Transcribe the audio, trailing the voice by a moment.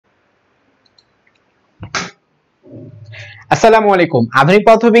আসসালামু আলাইকুম। আধুনিক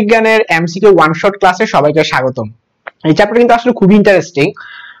পদার্থবিজ্ঞানের এমসিকিউ ওয়ান শট ক্লাসে সবাইকে স্বাগতম। এই চ্যাপ্টার কিন্তু আসলে খুবই ইন্টারেস্টিং।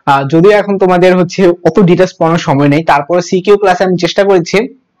 যদিও এখন তোমাদের অত ডিটেইলস পড়ানোর সময় নেই, তারপরে সিকিউ ক্লাসে আমি চেষ্টা করেছি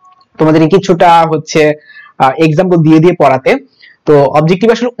তোমাদের কিছুটা এক্সাম্পল দিয়ে দিয়ে পড়াতে। তো অবজেক্টিভ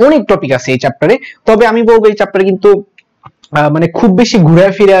আসলে অনেক টপিক আছে এই চ্যাপ্টারে, তবে আমি বলবো এই চ্যাপ্টারে কিন্তু মানে খুব বেশি ঘুরে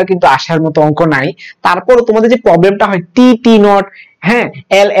ফিরে কিন্তু আসার মতো অঙ্ক নাই। তারপর তোমাদের যে প্রবলেমটা হয় টি টি নট, হ্যাঁ,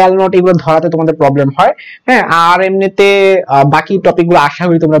 এল এল নট, এগুলো ধরাতে তোমাদের প্রবলেম হয়। হ্যাঁ, আর এমনিতে বাকি টপিক গুলো আশা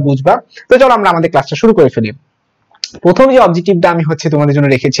করি তোমরা বুঝবা। তো চলো আমরা আমাদের ক্লাসটা শুরু করে ফেলি। প্রথম যে অবজেক্টিভটা আমি তোমাদের জন্য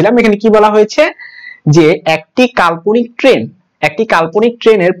রেখেছিলাম, এখানে কি বলা হয়েছে যে একটি কাল্পনিক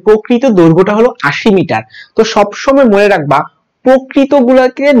ট্রেনের প্রকৃত দৈর্ঘ্যটা হলো 80 মিটার। তো সবসময় মনে রাখবা প্রকৃত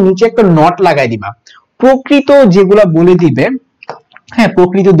গুলাকে নিচে একটা নট লাগাই দিবা। প্রকৃত যেগুলা বলে দিবে, হ্যাঁ,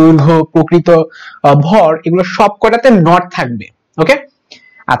 প্রকৃত দৈর্ঘ্য, প্রকৃত ভর, এগুলো সব কটাতে নট থাকবে। ওকে,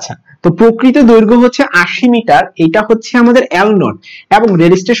 আচ্ছা। তো প্রকৃত দৈর্ঘ্য হচ্ছে 80 মিটার, এটা হচ্ছে আমাদের এল নট, এবং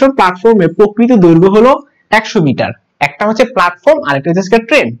রেল স্টেশন প্ল্যাটফর্মে প্রকৃত দৈর্ঘ্য হলো 100 মিটার। একটা হচ্ছে প্ল্যাটফর্ম আর একটা হচ্ছে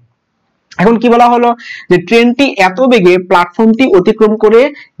ট্রেন। এখন কি বলা হলো যে ট্রেনটি এত বেগে প্ল্যাটফর্মটি অতিক্রম করে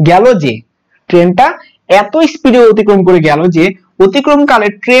গেল যে, ট্রেনটা এত স্পিডে অতিক্রম করে গেল যে অতিক্রমকালে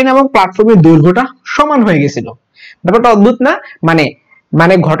ট্রেন এবং প্ল্যাটফর্মের দৈর্ঘ্যটা সমান হয়ে গেছিল। ব্যাপারটা অদ্ভুত না? মানে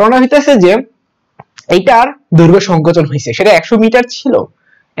মানে ঘটনা হইতেছে যে এইটার দৈর্ঘ্য সংকোচন হয়েছে। সেটা 100 মিটার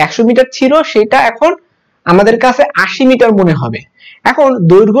ছিল, সেটা এখন আমাদের কাছে 80 মিটার মনে হবে। এখন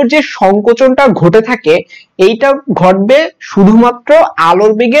দৈর্ঘ্যের যে সংকোচনটা ঘটে থাকে, এইটা ঘটবে শুধুমাত্র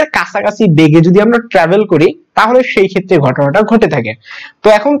আলোর বেগের কাছাকাছি বেগে যদি আমরা ট্রাভেল করি, তাহলে সেই ক্ষেত্রে ঘটনাটা ঘটে থাকে। তো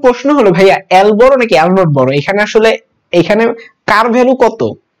এখন প্রশ্ন হলো, ভাইয়া এল বড় নাকি এল নট বড়? এখানে কার ভ্যালু কত,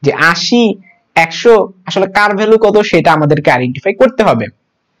 যে 80 100, আসলে কার ভ্যালু কত সেটা আমাদেরকে আইডেন্টিফাই করতে হবে।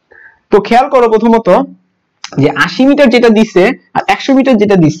 তো খেয়াল করো প্রথমত যে 80 মিটার যেটা দিচ্ছে আর 100 মিটার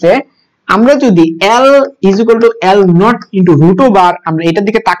যেটা দিচ্ছে, আমরা যদি L is equal to L not into root over, আমরা এটার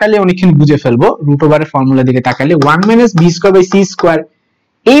দিকে তাকালে অনেকক্ষণ বুঝে ফেলবো। রুট ওভারের ফর্মুলা দিকে তাকালে 1 minus B square by C square,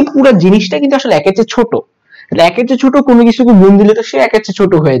 এই পুরো জিনিসটা কিন্তু আসলে একের চেয়ে ছোট। একের চেয়ে ছোট কোনো কিছুকে গুণ দিলে তো সে একের চেয়ে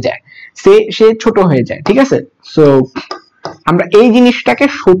ছোট হয়ে যায়, সে ছোট হয়ে যায়। ঠিক আছে, সো আমরা এই জিনিসটাকে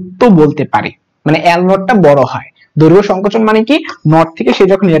সত্য বলতে পারি, মানে L নটটা বড় হয়। দৈর্ঘ্য সংকোচন মানে কি, নট থেকে সে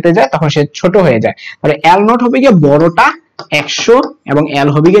যখন এতে যায় তখন সে ছোট হয়ে যায়। তাহলে L নট হবে গিয়ে বড়টা 100 এবং L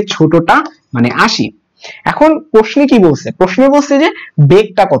হবে গিয়ে ছোটটা মানে 80। এখন প্রশ্নে কি বলছে? প্রশ্নে বলছে যে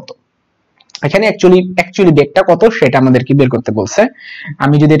বেগটা কত। এখানে অ্যাকচুয়ালি বেগটা কত সেটা আমাদেরকে বের করতে বলছে।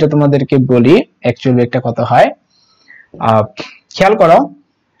 আমি যদি এটা তোমাদেরকে বলি অ্যাকচুয়ালি বেগটা কত হয়, খেয়াল করো,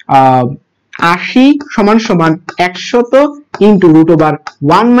 80 সমান সমান 100 into root over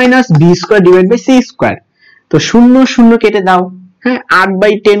 1 minus B square divide by C square. তো 0 0 কেটে দাও, হ্যাঁ,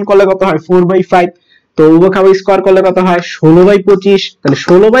 8/10 করলে কত হয় 4/5। তো উভয় স্কয়ার করলে কত হয় 16/25। তাহলে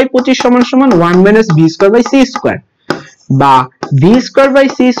 16/25 সমান সমান 1 minus B square by C square, বা B square by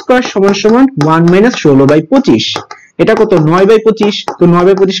C square সমান সমান 1 মাইনাস 16/25। এটা কত 9/25। তো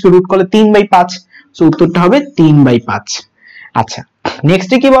 9/25 কে রুট করলে 3/5, সো উত্তরটা হবে 3/5। আচ্ছা,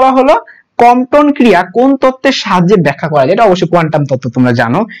 নেক্সটে কি বলা হলো, কম্পন ক্রিয়া কোন তত্ত্বের সাহায্যে ব্যাখ্যা করা যায়? এটা অবশ্যই কোয়ান্টাম তত্ত্ব, তোমরা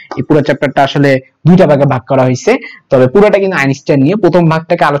জানো। এই পুরো চ্যাপ্টারটা আসলে দুইটা ভাগে ভাগ করা হয়েছে, তবে পুরোটা কিন্তু আইনস্টাইন নিয়ে। প্রথম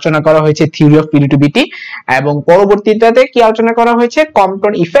ভাগটাকে আলোচনা করা হয়েছে থিওরি অফ রিলেটিভিটি, এবং পরবর্তীটাতে কি আলোচনা করা হয়েছে,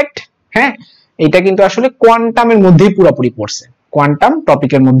 কম্পন ইফেক্ট। হ্যাঁ, এটা কিন্তু আসলে কোয়ান্টামের মধ্যেই পুরোপুরি পড়ছে, কোয়ান্টাম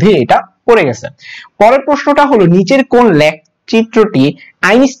টপিকের মধ্যেই এটা পড়ে গেছে। পরের প্রশ্নটা হলো, নিচের কোন চিত্রটি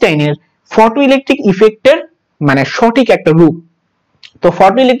আইনস্টাইনের ফটো ইলেকট্রিক ইফেক্টের মানে সঠিক একটা রূপ? তো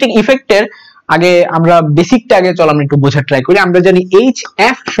ফটো ইলেকট্রিক ইফেক্টের আগে আমরা বেসিকটা চলো আমরা একটু বোঝার ট্রাই করি। আমরা জানি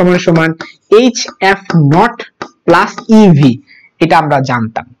HF সমান সমান HF নট প্লাস EV, এটা আমরা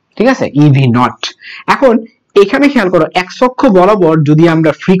জানতাম। ঠিক আছে, EV নট। এখন এখানে খেয়াল করো, x অক্ষ বরাবর যদি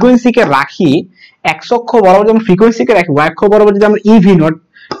আমরা ফ্রিকোয়েন্সিকে রাখি, x অক্ষ বরাবর যখন ফ্রিকোয়েন্সিকে রাখি, y অক্ষ বরাবর যদি আমরা EV নট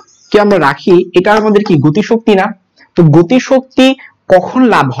কে আমরা রাখি, এটা আমাদের কি গতিশক্তি না? তো গতিশক্তি কখন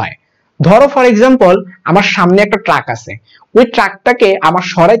লাভ হয়? ধরো ফর এক্সাম্পল আমার সামনে একটা ট্রাক আছে, ওই ট্রাকটাকে আমার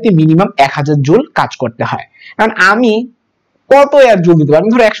সরাইতে মিনিমাম 1000 জুল কাজ করতে হয়। কারণ আমি কত জুল দিতে পারি,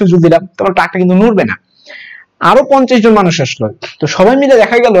 ধরো 100 জুল দিলাম, তোমার ট্রাকটা কিন্তু নড়বে না। আরো 50 জন মানুষ আসলো, তো সবাই মিলে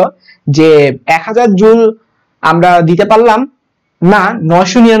দেখা গেল যে 1000 জুল আমরা দিতে পারলাম না,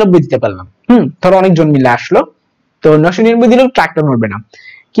 999 দিতে পারলাম। ধরো অনেকজন মিলে আসলো, তো 999 দিলেও ট্রাকটা নড়বে না।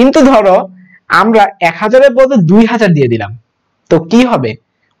 কিন্তু ধরো আমরা 1000-এর বদলে 2000 দিয়ে দিলাম, তো কি হবে?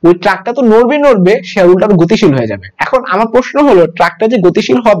 ওই ট্রাকটা তো নড়বে, সে উল্টা গতিশীল হয়ে যাবে। এখন আমার প্রশ্ন হলো, ট্রাকটা যে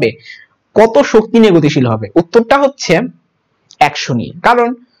গতিশীল হবে, কত শক্তি নিয়ে গতিশীল হবে? উত্তরটা হচ্ছে 100 নিয়ে। কারণ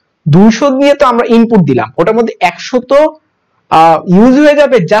 200 দিয়ে তো আমরা ইনপুট দিলাম, ওটার মধ্যে 100 তো ইউজ হয়ে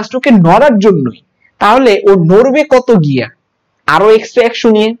যাবে জাস্ট ওকে নড়ার জন্যই। তাহলে ও নড়বে কত গিয়া? আরো এক্সট্রা 100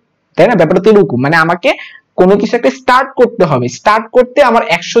 নিয়ে, তাই না? ব্যাপারটা তো এরকম, মানে আমাকে কোনো কিছু একটা স্টার্ট করতে হবে, স্টার্ট করতে আমার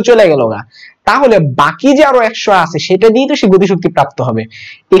 100 চলে গেল না, তাহলে বাকি যে আরো 100 আছে সেটা দিয়ে তো সে গতিশক্তি প্রাপ্ত হবে।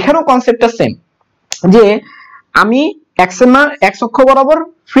 এখানেও কনসেপ্টটা সেম, যে আমি এক্স অক্ষ বরাবর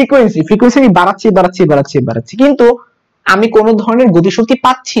ফ্রিকোয়েন্সি আমি বাড়াচ্ছি, কিন্তু আমি কোন ধরনের গতিশক্তি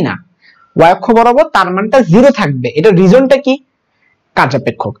পাচ্ছি না। ওয়াই অক্ষ বরাবর তার মানটা 0 থাকবে। এটা রিজনটা কি?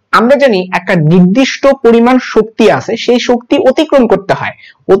 কার্যাপেক্ষক। আমরা জানি একটা নির্দিষ্ট পরিমাণ শক্তি আছে, সেই শক্তি অতিক্রম করতে হয়,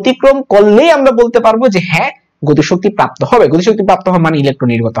 অতিক্রম করলেই আমরা বলতে পারবো যে হ্যাঁ গতিশক্তি প্রাপ্ত হবে। গতিশক্তি প্রাপ্ত হওয়া মানে ইলেকট্রন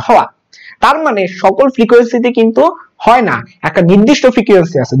নির্গত হওয়া। তার মানে সকল ফ্রিকোয়েন্সিতে কিন্তু হয় না, একটা নির্দিষ্ট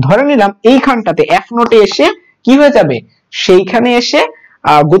ফ্রিকোয়েন্সি আছে। ধরে নিলাম এইখানটাতে এফ নোটে এসে কি হয়ে যাবে, সেইখানে এসে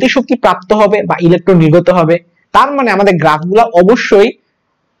গতিশক্তি প্রাপ্ত হবে বা ইলেকট্রন নির্গত হবে। তার মানে আমাদের গ্রাফগুলো অবশ্যই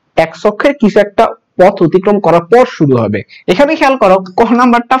এক্স অক্ষের কিছু একটা পথ অতিক্রম করার পর শুরু হবে। এখানে খেয়াল করো ক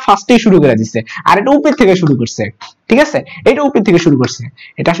নাম্বারটা ফার্স্টেই শুরু করে দিচ্ছে, আর এটা উপর থেকে শুরু করছে, ঠিক আছে, এটা উপর থেকে শুরু করছে,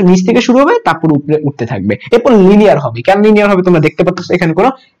 এটা আসলে নিচ থেকে শুরু হবে তারপর উপরে উঠতে থাকবে, এরপর লিনিয়ার হবে। কেন লিনিয়ার হবে তোমরা দেখতে পাচ্ছ এখানে কোনো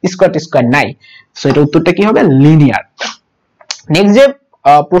স্কয়ার নাই, সো এটা উত্তরটা কি হবে, লিনিয়ার। নেক্সট যে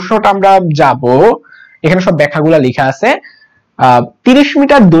প্রশ্নটা আমরা যাব, এখানে সব ব্যাখ্যাগুলো লেখা আছে। 30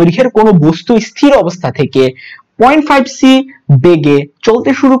 মিটার দৈর্ঘ্যের কোনো বস্তু স্থির অবস্থা থেকে 0.5 সি বেগে চলতে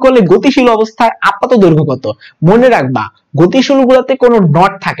শুরু করলে গতিশীল অবস্থার আপাত দৈর্ঘ্য কত? মনে রাখবা গতিশীল গুলোতে কোনো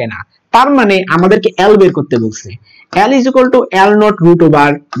নট থাকে না, তার মানে আমাদেরকে এল বের করতে বলছে। L is equal to L naught root over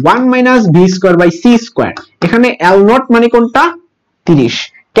 1 minus v square by c square। এখানে L naught মানে কোনটা, 30।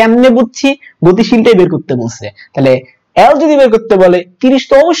 কেমনে বুঝছি, গতিশীলটাই বের করতে বলছে, তাহলে L যদি বের করতে বলে 30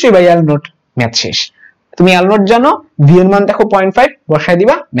 তো অবশ্যই বাই L naught, ম্যাথ শেষ। তুমি L naught জানো, v এর মান দেখো 0.5 বসায়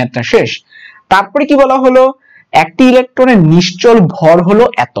দিবা, ম্যাথটা শেষ। তারপরে কি বলা হলো, একটি ইলেকট্রনের নিশ্চল ভর হলো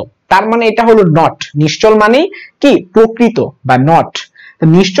এত, তার মানে এটা হলো নট। নিশ্চল মানে কি, প্রকৃত বা নট।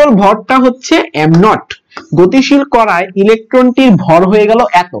 নিশ্চল ভরটা হচ্ছে m নট। গতিশীল করায় ইলেকট্রনটির ভর হয়ে গেল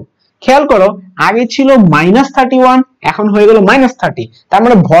এত। খেয়াল করো আগে ছিল -31, এখন হয়ে গেল -30, তার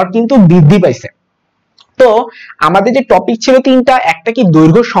মানে ভর কিন্তু বৃদ্ধি পাইছে। তো আমাদের যে টপিক ছিল তিনটা, একটা কি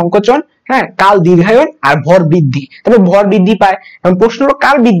দৈর্ঘ্য সংকোচন, হ্যাঁ, কাল দীর্ঘায়ন আর ভর বৃদ্ধি। তবে ভর বৃদ্ধি পায়, এবং প্রশ্ন হলো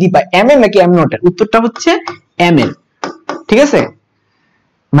কার বৃদ্ধি পায়, এম এল নাকি এম নট? এর উত্তরটা হচ্ছে এম এল, ঠিক আছে,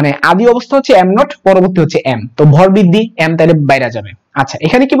 মানে আদি অবস্থা হচ্ছে এম নট, পরবর্তী হচ্ছে এম, তো ভর বৃদ্ধি এম তাহলে বাইরে যাবে। আচ্ছা,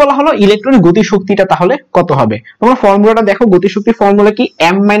 এখানে কি বলা হলো, ইলেকট্রনের গতি শক্তিটা তাহলে কত হবে? তোমরা ফর্মুলাটা দেখো, গতি শক্তির ফর্মুলা কি,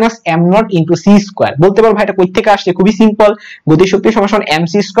 m minus m naught into c square। বলতে পারো ভাই এটা কই থেকে আসছে, খুবই সিম্পল, গতি শক্তি সমান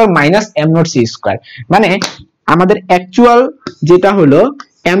mc square minus m naught c square. মানে আমাদের অ্যাকচুয়াল যেটা হলো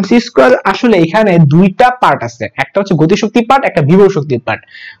mc স্কয়ার, আসলে এখানে দুইটা পার্ট আছে, একটা হচ্ছে গতি শক্তি পার্ট, একটা বিভব শক্তির পার্ট।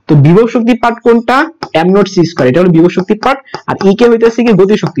 তো বিভব শক্তি পার্ট কোনটা, m naught c স্কয়ার, এটা হলো বিভব শক্তি পার্ট, আর e কে হইতাছে কি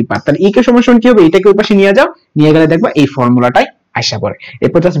গতি শক্তি পার্ট। তাহলে e কে সমান কি হবে, এটাকে ওই পাশে নিয়ে যাও, নিয়ে গেলে দেখবা এই ফর্মুলাটাই আশা করে,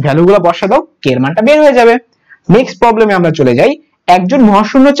 এরপর জাস্ট ভ্যালুগুলো বসা দাও, কে এর মানটা বের হয়ে যাবে। নেক্সট প্রবলেমে আমরা চলে যাই। একজন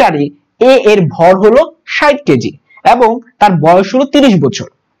মহাশূন্যচারী এ এর ভর হলো 60 কেজি এবং তার বয়স হলো 30 বছর।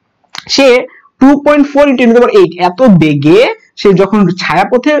 সে 2.4 × 10⁸ এত বেগে সে যখন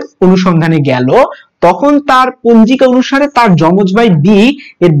ছায়াপথের অনুসন্ধানে গেল, তখন তার পঞ্জিকা অনুসারে তার যমজ ভাই বি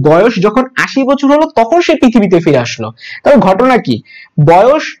এর বয়স যখন 80 বছর হলো, তখন সে পৃথিবীতে ফিরে আসলো। তবে ঘটনা কি,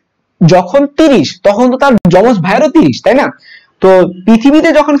 বয়স যখন 30 তখন তো তার যমজ ভাইয়েরও 30, তাই না? তো পৃথিবীতে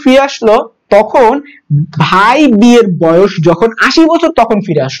যখন ফিরে আসলো, তখন ভাই বিয়ের বয়স যখন 80 বছর তখন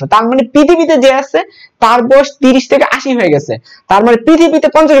ফিরে আসলো। তার মানে পৃথিবীতে যে আছে তার বয়স 30 থেকে 80 হয়ে গেছে, তার মানে পৃথিবীতে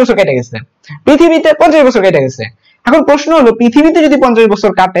 50 বছর কেটে গেছে, পৃথিবীতে 50 বছর কেটে গেছে। এখন প্রশ্ন হলো, পৃথিবীতে যদি 50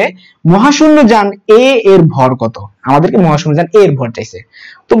 বছর কাটে, মহাশূন্য যান এ এর ভর কত? আমাদেরকে মহাশূন্য যান এ এর ভর চাইছে।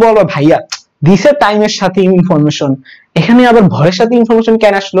 তো বলো ভাইয়া দিছে টাইমের সাথে ইনফরমেশন, এখানে আবার ভরের সাথে ইনফরমেশন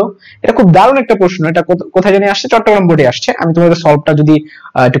কেন আসলো? এটা খুব দারুণ একটা প্রশ্ন। এটা কোথায় জানি আসছে, চট্টগ্রাম বোর্ডে আসছে। আমি তোমাদের সলভটা যদি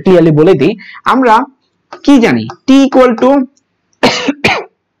একটু ক্লিয়ারলি বলে দিই। আমরা কি জানি, t equal to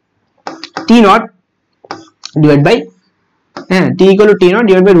t not divide by t equal to t not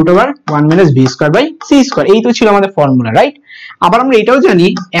divide by √1 minus v square by c square. এই তো ছিল আমাদের ফর্মুলা, রাইট? আবার আমরা এটাও জানি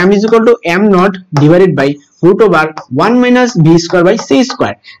m is equal to m not divided by √1 minus v square by c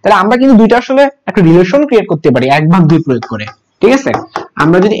square. তাহলে আমরা কিন্তু দুইটা আসলে একটা রিলেশন ক্রিয়েট করতে পারি 1/2 প্রয়োগ করে, ঠিক আছে?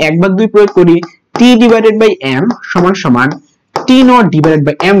 আমরা যদি 1/2 প্রয়োগ করি, t ডিভাইডেড বাই m সমান সমান t not divided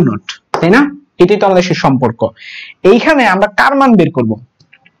by m not, তাই না? এটাই তো আমাদের সেই সম্পর্ক। এইখানে আমরা কার মান বের করব,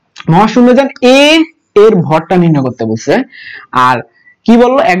 মহাশূন্যযান এ এর ভরটা নির্ণয় করতে বলছে। আর কি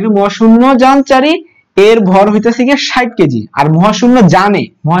বললো, একজন মহাশূন্যযানচারী এর ভর হইতেছে কি 60 কেজি, আর মহাশূন্য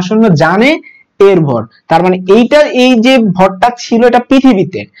জানে এর ভর, তার মানে এইটা, এই যে ভরটা ছিল এটা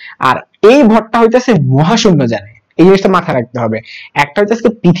পৃথিবীতে, আর এই ভরটা হইতেছে মহাশূন্য জানে। এই জিনিসটা মাথায় রাখতে হবে, একটা হইতেছে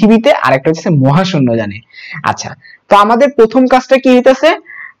পৃথিবীতে আর একটা হইতেছে মহাশূন্য জানে। আচ্ছা, তো আমাদের প্রথম কাজটা কি হইতেছে,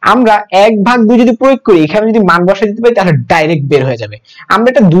 আমরা 1/2 যদি প্রয়োগ করি, এখানে যদি মান বসাই দিতে পারি তাহলে ডাইরেক্ট বের হয়ে যাবে। আমরা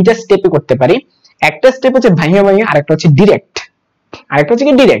এটা দুইটা স্টেপে করতে পারি। একটা স্টেপ হচ্ছে ভাঙিয়ে ভাঙিয়ে, আরেকটা হচ্ছে ডিরেক্ট। আরেকটা হচ্ছে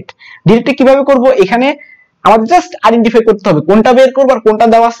কি ডিরেক্ট। ডিরেক্টটা কিভাবে করব, এখানে আমাদের জাস্ট আইডেন্টিফাই করতে হবে কোনটা বের করব আর কোনটা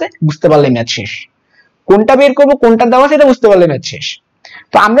দেওয়া আছে, বুঝতে পারলে ম্যাথ শেষ। কোনটা বের করব কোনটা দেওয়া আছে এটা বুঝতে পারলে ম্যাথ শেষ।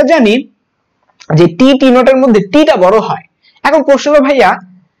 তো আমরা জানি যে টি নটের মধ্যে টিটা বড় হয়। এখন প্রশ্ন হলো ভাইয়া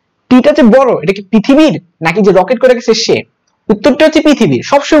টিটা যে বড়, এটা কি পৃথিবীর নাকি যে রকেট করে গেছে সে? উত্তরটা হচ্ছে পৃথিবীর।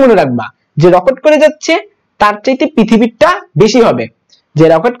 সবসময় মনে রাখবা যে রকেট করে যাচ্ছে তার চাইতে পৃথিবীরটা বেশি হবে, যে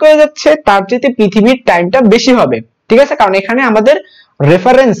রকেট করে যাচ্ছে তার চাইতে পৃথিবীর টাইমটা বেশি হবে, ঠিক আছে? কারণ এখানে আমাদের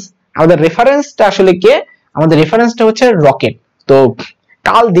রেফারেন্সটা আসলে কে? আমাদের রেফারেন্সটা হচ্ছে রকেট। তো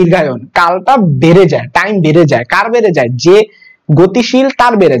কাল দীর্ঘায়ন, কালটা বেড়ে যায়, টাইম বেড়ে যায়। কার বেড়ে যায়? যে গতিশীল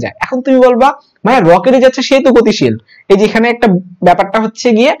তার বেড়ে যায়। এখন তুমি বলবা মানে রকেটে যাচ্ছে সে তো গতিশীল। এই যে এখানে একটা ব্যাপারটা হচ্ছে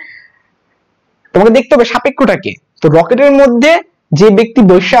গিয়ে তোমাকে দেখতে হবে সাপেক্ষটাকে। তো রকেটের মধ্যে যে ব্যক্তি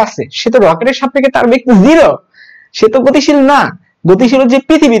বসে আছে সে তো রকেটের সাপেক্ষে তার ব্যক্তি জিরো, সে তো গতিশীল না। গতিশীল যে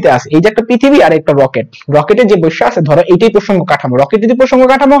পৃথিবীতে আছে, এই যে একটা পৃথিবী আর একটা রকেট, রকেটে যে বসে আছে ধরো এইটাই প্রসঙ্গ কাঠামো। রকেট যদি প্রসঙ্গ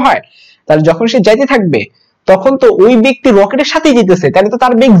কাঠামো হয় তাহলে যখন সে যাইতে থাকবে তখন তো ওই ব্যক্তি রকেটের সাথেই যেতেছে, তাহলে তো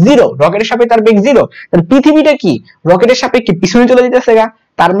তার বেগ জিরো, রকেটের সাপেক্ষে তার বেগ জিরো। তাহলে পৃথিবীটা কি রকেটের সাপেক্ষে পিছনে চলে যেতেছে গা,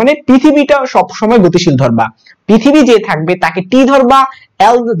 তার মানে পৃথিবীটা সব সময় গতিশীল ধরবা। পৃথিবী যে থাকবে তাকে টি ধরবা,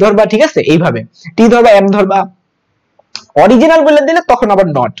 এল ধরবা, ঠিক আছে? এইভাবে টি ধরবা, এম ধরবা। অরিজিনাল বলে দিলে তখন আবার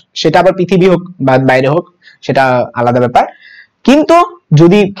নট, সেটা আবার পৃথিবী হোক বা বাইরে হোক সেটা আলাদা ব্যাপার। কিন্তু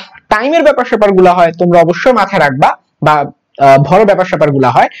যদি টাইমের ব্যাপার স্যাপার গুলা হয় তোমরা অবশ্যই মাথায় রাখবা, বা ভর ব্যাপার স্যাপার গুলা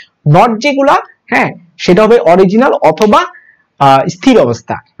হয়, নট যেগুলা, হ্যাঁ, সেটা হবে অরিজিনাল অথবা স্থির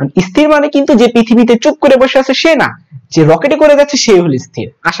অবস্থা। স্থির মানে কিন্তু যে পৃথিবীতে চুপ করে বসে আছে সে না, যে রকেটে করে যাচ্ছে সে হলো স্থির।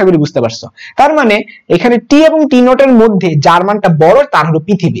 আশা করি বুঝতে পারছো। তার মানে এখানে টি এবং টি নটের মধ্যে যার মানটা বড় তার হলো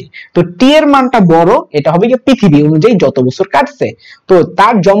পৃথিবীর। তো টি এর মানটা বড়, এটা হবে কি পৃথিবী অনুযায়ী যত বছর কাটছে। তো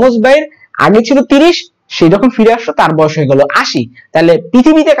তার যমজ ভাইয়ের আগে ছিল 30, সে যখন ফিরে আসলো তার বয়স হয়ে গেল 80, তাহলে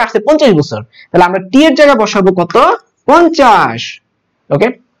পৃথিবীতে কাটছে 50 বছর। তাহলে আমরা টি এর জায়গায় বসাবো কত? 50। ওকে,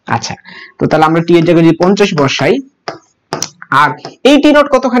 আচ্ছা। তো তাহলে আমরা টি এর জায়গায় যদি 50 বসাই, আর এই টি নট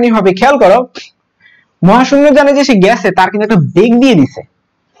কতখানি হবে খেয়াল করো। মহাশূন্য জানে যে সে গেছে, তার কিন্তু একটা বেগ দিয়ে দিছে,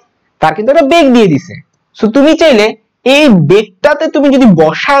 তার কিন্তু একটা বেগ দিয়ে দিছে। সো তুমি চাইলে এই বেগটাতে তুমি যদি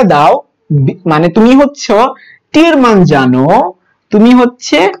বসায় দাও, মানে তুমি হচ্ছে টি এর মান জানো, তুমি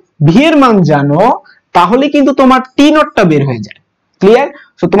হচ্ছে ভি এর মান জানো, তাহলে কিন্তু তোমার টি নটটা বের হয়ে যায়। ক্লিয়ার?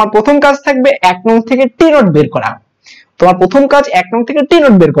 সো তোমার প্রথম কাজ থাকবে 1 নং থেকে টি নট বের করা। তোমার প্রথম কাজ 1 নং থেকে টি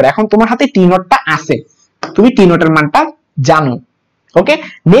নট বের করা। এখন তোমার হাতে টি নটটা আছে, তুমি টি নটের মানটা জানো। ওকে,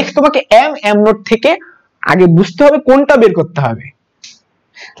 নেক্সট তোমাকে এম নট থেকে আগে বুঝতে হবে কোনটা বের করতে হবে।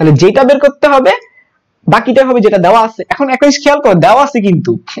 তাহলে যেটা বের করতে হবে বাকিটা হবে যেটা দেওয়া আছে। এখন একটা জিনিস খেয়াল করো, দেওয়া আছে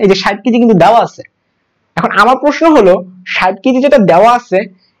কিন্তু এই যে 60 কেজি কিন্তু দেওয়া আছে। এখন আমার প্রশ্ন হলো 60 কেজি যেটা দেওয়া আছে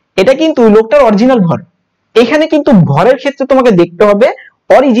এটা কিন্তু লোকটার অরিজিনাল ভর। এখানে কিন্তু ভরের ক্ষেত্রে তোমাকে দেখতে হবে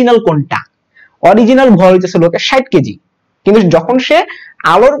অরিজিনাল কোনটা। অরিজিনাল ভর হইতেছে লোকের 60 কেজি, কিন্তু যখন সে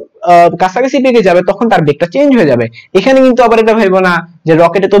আলোর কাছাকাছি পেয়ে যাবে তখন তার বেগটা চেঞ্জ হয়ে যাবে। এখানে কিন্তু আবার এটা ভাইবো না যে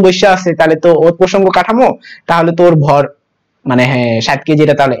রকেটে তো বসে আছে তাহলে তো ওর প্রসঙ্গ কাঠামো, তাহলে তো ওর ভর মানে হ্যাঁ 60 কেজি,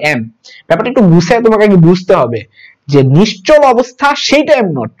 এটা তাহলে এম। ব্যাপারটা একটু বুঝায় তোমাকে আগে বুঝতে হবে যে নিশ্চল অবস্থা সেইটা এম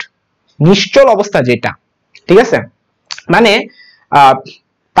নট, নিশ্চল অবস্থা যেটা, ঠিক আছে? মানে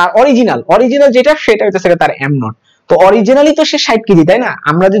তার অরিজিনাল যেটা সেটা হচ্ছে তার এম নট। তো অরিজিনালি তো সে 60 কেজি, তাই না?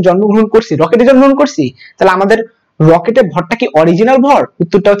 আমরা যে জন্মগ্রহণ করছি রকেটে জন্মগ্রহণ করছি, তাহলে আমাদের রকেটের ভরটা কি অরিজিনাল ভর?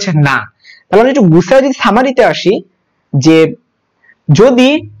 উত্তরটা হচ্ছে না। তাহলে আমরা একটু বুঝায় যদি সামারিতে আসি, যে যদি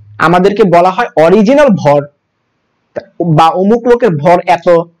আমাদেরকে বলা হয় অরিজিনাল ভর বা অমুক লোকের ভর এত,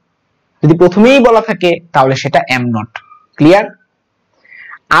 যদি প্রথমেই বলা থাকে তাহলে সেটা এম নট। ক্লিয়ার?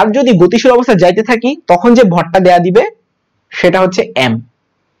 আর যদি গতিশীল অবস্থায় যাইতে থাকি তখন যে ভরটা দেয়া দিবে সেটা হচ্ছে এম,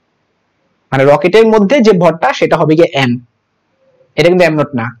 মানে রকেটের মধ্যে যে ভরটা সেটা হবে গিয়ে এম, এটা কিন্তু এম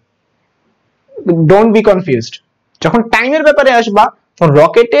নট না। Don't be confused. যখন টাইমের ব্যাপারে আসবা তখন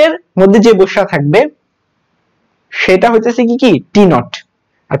রকেটের মধ্যে যে বসা থাকবে সেটা হচ্ছে কি টি নট,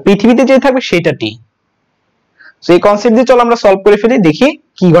 আর পৃথিবীতে যে থাকবে সেটা টি। সো এই কনসেপ্ট দিয়ে চলো আমরা সলভ করে ফেলি, দেখি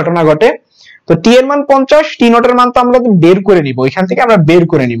কি ঘটনা ঘটে। তো টি এর মান 50, টি নটের মান তো আমরা বের করে নিব, এখান থেকে আমরা বের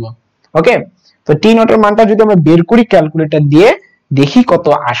করে নিব। ওকে, তো টি নটের মানটা যদি আমরা বের করি ক্যালকুলেটর দিয়ে, দেখি কত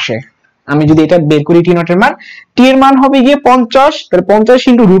আসে। আমি যদি এটা বের করি টি নটের মান, টি এর মান হবে গিয়ে 50, তাহলে 50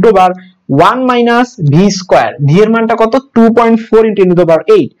 into root over 1 minus V square. V এর মানটা কত? 2.4 ইনটু 10 টু দি পাওয়ার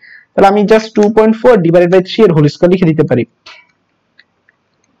 8। তাহলে আমি জাস্ট 2.4 ডিভাইডেড বাই 3 এর হোল স্কয়ার লিখে দিতে পারি।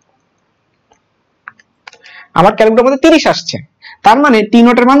 আমার ক্যালকুলেটরের মধ্যে 30 আসছে, তার মানে টি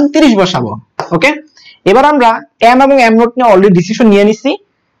নটের মান 30 বসাবো। ওকে, এবার আমরা এম এবং এম নট নিয়ে অলরেডি ডিসিশন নিয়ে নিছি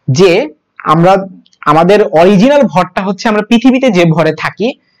যে আমরা আমাদের অরিজিনাল ভরটা হচ্ছে আমরা পৃথিবীতে যে ভরে থাকি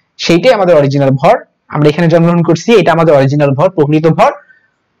সেইটাই আমাদের অরিজিনাল ভর। আমরা এখানে জন্মগ্রহণ করছি, এটা আমাদের অরিজিনাল ভর, প্রকৃত ভর।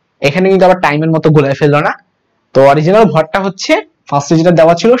 এখানে কিন্তু আবার টাইমের মতো গোলায় ফেললো না। তো অরিজিনাল ভরটা হচ্ছে ফার্স্টে যেটা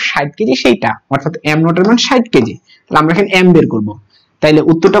দেওয়া ছিল 60 কেজি সেইটা, অর্থাৎ এম নটের মান 60 কেজি। তাহলে আমরা এখানে এম বের করব। তাইলে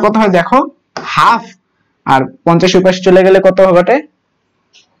উত্তরটা কত হয় দেখো, হাফ আর 50 এর পাশে চলে গেলে কত হবে?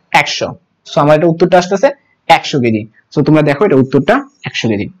 100। সো আমার এটা উত্তরটা আসতেছে 100 কেজি। সো তোমরা দেখো এটা উত্তরটা 100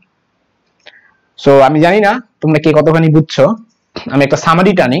 কেজি। সো আমি জানি না তোমরা কে কতখানি বুঝছো। আমি একটা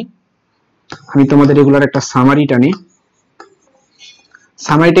সামারি টানি, আমি তোমাদের রেগুলার একটা সামারি টানি।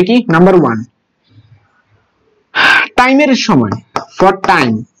 সামারিটা কি? নাম্বার 1 টাইমের সময়, ফর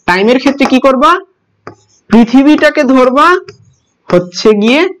টাইম। টাইমের ক্ষেত্রে কি করবা? পৃথিবীটাকে ধরবা হচ্ছে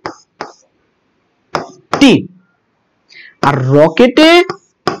গিয়ে টি, আর রকেটে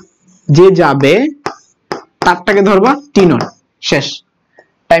যে যাবে তারটাকে ধরবা টি নট। শেষ,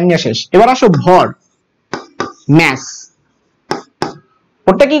 টাইম নিয়ে শেষ। এবার আসো ভর, ম্যাস।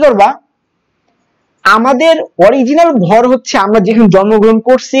 ওটা কি করবা? আমাদের অরিজিনাল ভর হচ্ছে আমরা যেখানে জন্মগ্রহণ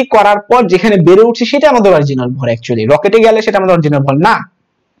করছি, করার পর যেখানে বেড়ে উঠছি সেটা আমাদের অরিজিনাল ভর। অ্যাকচুয়ালি রকেটে গেলে সেটা আমাদের অরিজিনাল ভর না।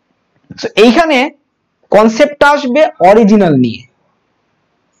 তো এইখানে কনসেপ্টটা আসবে অরিজিনাল নিয়ে,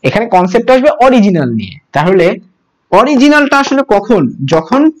 এখানে কনসেপ্ট আসবে অরিজিনাল নিয়ে। তাহলে অরিজিনালটা আসলে কখন?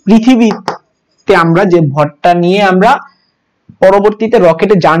 যখন পৃথিবীতে আমরা যে ভরটা নিয়ে আমরা পরবর্তীতে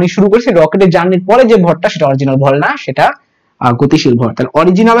রকেটে জার্নি শুরু করেছি, রকেটে জার্নির পরে যে ভরটা সেটা অরিজিনাল ভর না, সেটা গতিশীল ভর। তাহলে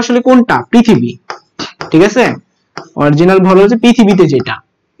অরিজিনাল আসলে কোনটা? পৃথিবী। ঠিক আছে, অরিজিনাল ভর হচ্ছে পৃথিবীতে যেটা,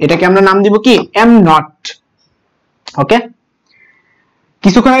 এটাকে আমরা নাম দিব কি? Am not. ওকে,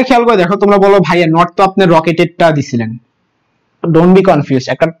 কিছুক্ষণ আগে খেয়াল করে দেখো, তোমরা বলো ভাইয়া নট তো আপনি রকেটেরটা দিছিলেন। ডোন্ট বি কনফিউজ,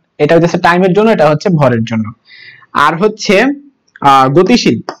 একটা এটা হচ্ছে টাইমের জন্য, এটা হচ্ছে ভরের জন্য। আর হচ্ছে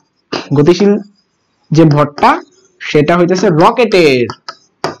গতিশীল, গতিশীল যে ভরটা সেটা হইতেছে রকেটের।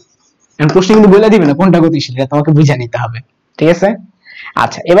 প্রশ্ন কিন্তু বলে দিবে না কোনটা গতিশীল, এটা তোমাকে বুঝে নিতে হবে। ঠিক আছে,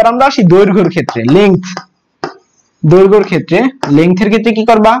 আচ্ছা এবার আমরা আসি দৈর্ঘ্যের ক্ষেত্রে, লেংথ। দৈর্ঘ্যের ক্ষেত্রে, লেংথের ক্ষেত্রে কি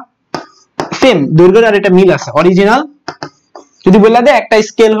করবা? সেম, দৈর্ঘ্যের আর এটা মিল আছে। অরিজিনাল যদি বলে দেয় একটা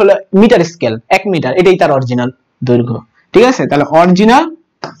স্কেল হলো মিটার স্কেল, 1 মিটার, এটাই তার অরিজিনাল দৈর্ঘ্য। ঠিক আছে, তাহলে অরিজিনাল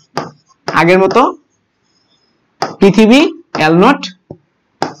আগের মতো পৃথিবী এল নট,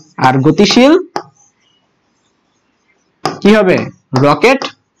 আর গতিশীল কি হবে? রকেট,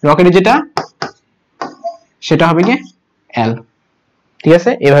 রকেটের যেটা সেটা হবে কি? এল। ঠিক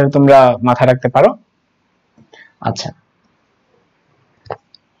আছে, এভাবে তোমরা মাথায় রাখতে পারো। আচ্ছা,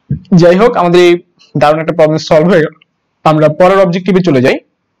 যাই হোক, আমাদের এই দারুণ একটা প্রবলেম সলভ হয়ে গেল। আমরা পরের অবজেক্টিভে চলে যাই।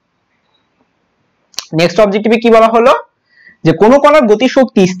 নেক্সট অবজেক্টিভে কি বলা হলো? যে কোন কণার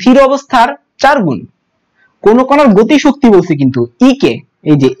গতিশক্তি স্থির অবস্থার 4 গুণ। কোন কণার গতিশক্তি বলছে কিন্তু ই কে,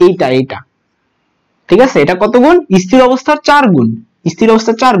 এই যে এইটা, ঠিক আছে, এটা কত গুণ? স্থির অবস্থার 4 গুণ। স্থির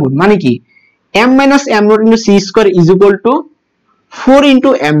অবস্থার 4 গুণ মানে কি? m - m naught * c square = 4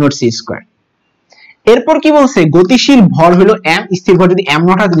 * m naught c square। এরপর কি বলছে? গতিশীল ভর হলো m, স্থির ভর যদি m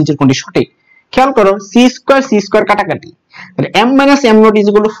naught হয় নিচের কোনটি সঠিক। খেয়াল করো, c square কাটাকাটি, তাহলে m - m naught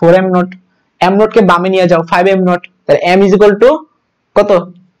 = 4m naught। m naught কে বামে নিয়ে যাও, 5m naught, তাহলে m = কত?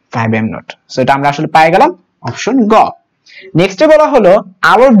 5m naught। সো এটা আমরা আসলে পেয়ে গেলাম অপশন গ। নেক্সটে বলা হলো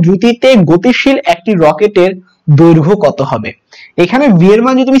আলোর দ্রুতিতে গতিশীল একটি রকেটের দৈর্ঘ্য কত হবে। এখানে v এর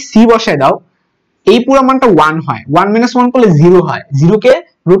মান যদি তুমি c বসায় দাও, এই পুরো মানটা 1 হয়, 1 - 1 করলে 0 হয়, 0 কে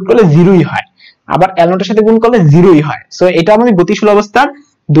রুট করলে 0ই হয়, আবার l naught এর সাথে গুণ করলে 0ই হয়। সো এটা আমাদের গতিশীল অবস্থার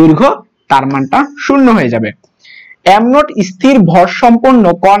দৈর্ঘ্য, তার মানটা 0 হয়ে যাবে। m naught স্থির ভর সম্পন্ন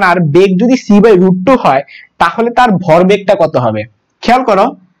কণার বেগ যদি c/√2 হয়, তাহলে তার ভর বেগটা কত হবে? খেয়াল করো,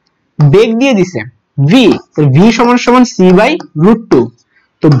 বেগ দিয়ে দিছে v, v = c/√2।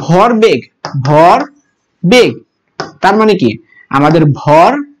 তো ভর বেগ তার মানে কি? আমাদের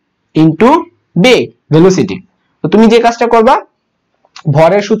ভর ইনটু বেগ, ভেলোসিটি। তো তুমি যে কাজটা করবা,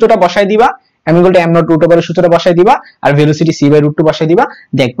 ভরের সূত্রটা বসায় দিবা, m = m naught √/, এর সূত্রটা বসায় দিবা, আর ভেলোসিটি c/√2 বসায় দিবা,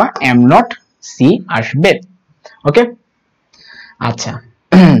 দেখবা m naught c আসবে। ওকে, আচ্ছা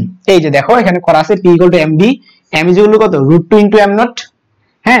এই যে দেখো এখানে করা আছে p = mv, m = কত? √2 * m naught।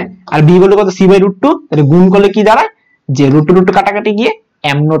 হ্যাঁ, আর b হলো কত? c/√2, তাহলে গুণ করলে কি দাঁড়ায়? যে √2 কাটাকাটি গিয়ে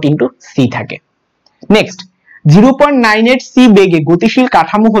m naught * c থাকে। নেক্সট, 0.98 c বেগে গতিশীল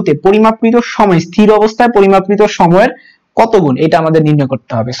কাঠামো হতে পরিমাপকৃত সময় স্থির অবস্থায় পরিমাপকৃত সময়ের কত গুণ, এটা আমাদের নির্ণয়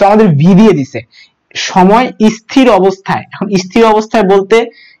করতে হবে। সো আমাদের v দিয়ে দিছে, সময় স্থির অবস্থায়। এখন স্থির অবস্থায় বলতে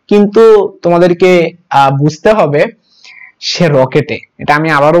কিন্তু তোমাদেরকে বুঝতে হবে সে রকেটে। এটা আমি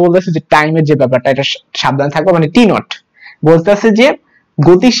আবারও বলতেছি যে টাইমের যে ব্যাপারটা, এটা সাবধান থাকবো। মানে টি নট বলতেছে যে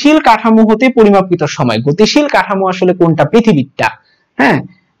গতিশীল কাঠামো হতে পরিমাপকৃত সময়। গতিশীল কাঠামো আসলে কোনটা? পৃথিবীটা। হ্যাঁ,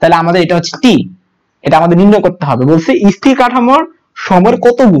 তাহলে আমাদের এটা হচ্ছে টি, এটা আমাদের নির্ণয় করতে হবে। বলছে স্থির কাঠামোর সময়ের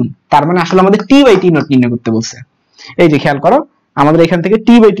কত গুণ, তার মানে আসলে আমাদের t/t0 নির্ণয় করতে বলছে। এই যে খেয়াল করো, আমাদের এখান থেকে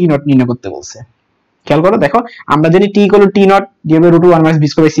t/t0 নির্ণয় করতে বলছে। খেয়াল করো, দেখো আমরা জানি t = t not divide by √1 - b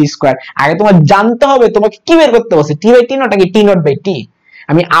square by c square. আগে তোমার জানতে হবে তোমাকে কি বের করতে বলছে, t বাই t নট নাকি t নট বাই t।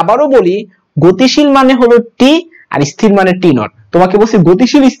 আমি আবারও বলি, গতিশীল মানে হলো t আর স্থির মানে t নট। তোমাকে বলছে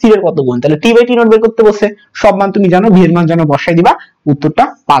গতিশীল স্থিরের কত গুণ, তাহলে t বাই t নট বের করতে বলছে। সব মান তুমি জানো, v এর মান জানো, বসাই দিবা, উত্তরটা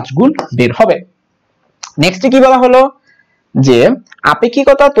 5 গুণ বের হবে। নেক্সট কি বলা হলো যে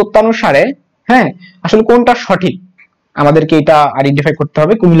আপেক্ষিকতা তত্ত্বানুসারে, হ্যাঁ, আসলে কোনটা সঠিক আমাদেরকে এটা আইডেন্টিফাই করতে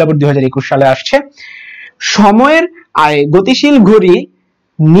হবে। কুমিল্লা বোর্ড 2021 সালে আসছে। সময়ের গতিশীল ঘড়ি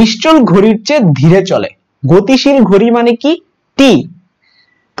নিশ্চল ঘড়ির চেয়ে ধীরে চলে। গতিশীল ঘড়ি মানে কি t,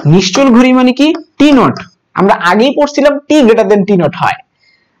 নিশ্চল ঘড়ি মানে কি t নট। আমরা আগেই পড়ছিলাম t greater than t not হয়,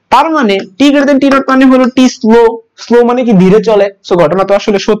 তার মানে t greater than t not মানে হলো t স্লো। স্লো মানে কি ধীরে চলে, সো ঘটনা তো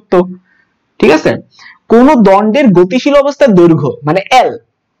আসলে সত্য। ঠিক আছে, কোন দণ্ডের গতিশীল অবস্থার দৈর্ঘ্য মানে l,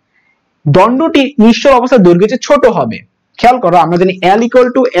 দণ্ডটি নিশ্চল অবস্থার দৈর্ঘ্যের চেয়ে ছোট হবে। খেয়াল করো, আমরা জানি l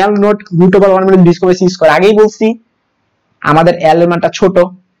 = l not √1 - b square by c square. আগেই বলছি আমাদের l এর মানটা ছোট,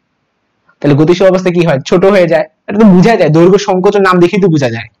 তাহলে গতিশীল অবস্থা কি হয়, ছোট হয়ে যায়। এটা তো বোঝা যায়, দৈর্ঘ্য সংকোচন নাম দেখেই তো বোঝা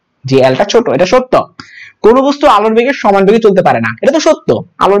যায় যে l টা ছোট। এটা সত্য। কোন বস্তু আলোর বেগে সমান বেগে চলতে পারে না, এটা তো সত্য।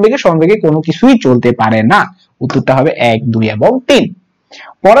 আলোর বেগে সমান বেগে কোনো কিছুই চলতে পারে না। উত্তরটা হবে 1, 2 এবং 3।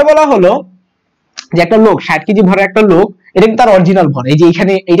 পরে বলা হলো যে একটা লোক 60 কেজি ভরের একটা লোক, এটা কিন্তু তার অরিজিনাল ভর। এই যে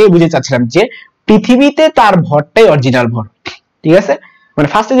এখানে এটাই বুঝতে চাচ্ছিলাম যে পৃথিবীতে তার ভরটাই অরিজিনাল ভর। ঠিক আছে, মানে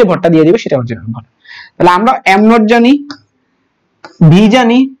ফার্স্টে যে ভরটা দিয়ে দিবে সেটা অরিজিনাল ভর। তাহলে আমরা m নট জানি, v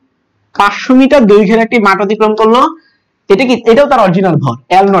জানি, 500 মিটার দৈর্ঘ্যের একটি মাঠ অতিক্রম করলো, এটা কি, এটাও তার অরিজিনাল ভর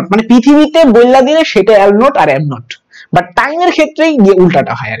l নট। মানে পৃথিবীতে বললা দিলে সেটা l not R m not, but টাইমের ক্ষেত্রেই গিয়ে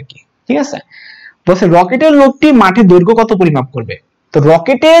উল্টাটা হয় আর কি। ঠিক আছে, বলছে রকেটের লোকটি মাঠে দৈর্ঘ্য কত পরিমাপ করবে। তো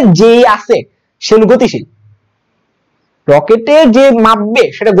রকেটে যে আছে সে গতিশীল, রকেটে যে মাপবে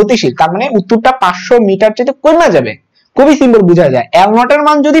সেটা গতিশীল, তার মানে উত্তরটা 500 মিটার চেয়ে কমে যাবে। খুবই সিম্পল বোঝা যায়। l নট এর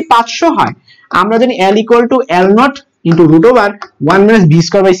মান যদি 500 হয়, আমরা জানি l = l not into √1 - b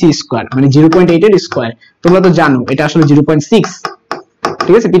square by c square, মানে 0.8 এর স্কয়ার। তোমরা তো জানো এটা আসলে 0.6।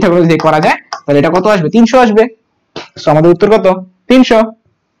 ঠিক আছে, পিথাগোরাস দিয়ে করা যায়। তাহলে এটা কত আসবে, 300 আসবে। সো আমাদের উত্তর কত, 300।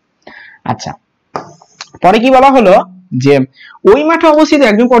 আচ্ছা, পরে কি বলা হলো যে ওই মাঠে অবস্থিত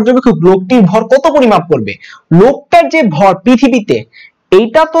একজন পর্যবেক্ষক লোকটির ভর কত পরিমাপ করবে। লোকটার যে ভর পৃথিবীতে,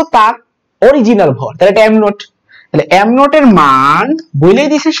 এইটা তো তার অরিজিনাল ভর, তাহলে এটা m নট। তাহলে m নট এর মান বলেই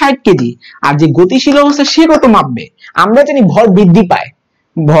দিয়েছে 60 কেজি, আর যে গতিশীল অবস্থা সে কত মাপবে। আমরা জানি ভর বৃদ্ধি পায়,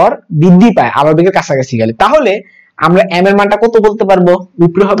 ভর বৃদ্ধি পায় আলোর বেগের কাছাকাছি গেলে। তাহলে আমরা m এর মানটা কত বলতে পারবো,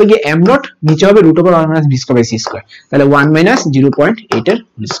 উপরে হবে গিয়ে m নট, নিচে হবে √1 - b square by c square. তাহলে 1 - 0.8 এর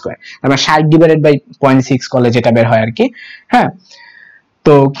স্কয়ার, আমরা 60 ডিভাইডেড বাই 0.6 করলে যেটা বের হয় আর কি। হ্যাঁ,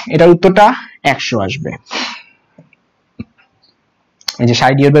 তো এটার উত্তরটা 100 আসবে। এই যে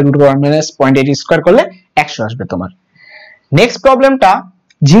 60 ডিভাইড বাই √1 - 0.8 স্কয়ার করলে 100 আসবে তোমার। নেক্সট প্রবলেমটা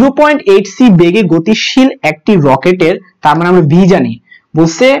 0.8 c বেগে গতিশীল একটি রকেটের, তার মানে আমরা v জানি,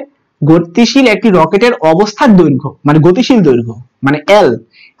 বলছে গতিশীল একটি রকেটের অবস্থার দৈর্ঘ্য মানে গতিশীল দৈর্ঘ্য মানে l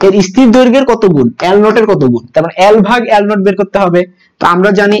এর স্থির দৈর্ঘ্যের কত গুণ, l নট এর কত গুণ। তার মানে l ভাগ l নট বের করতে হবে। তো আমরা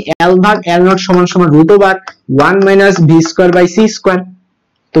জানি l ভাগ l নট সমান সমান √1 - b square by c square.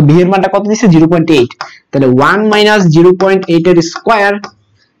 তো v এর মানটা কত দিছে, 0.8। তাহলে 1 - 0.8 এর স্কয়ার,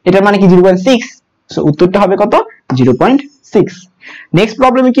 এটার মানে কি 0.6। সো উত্তরটা হবে কত, 0.6। নেক্সট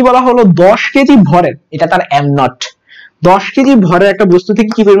প্রবলেমে কি বলা হলো 10 কেজি ভরের, এটা তার m নট, 10 কেজি ভরের একটা বস্তু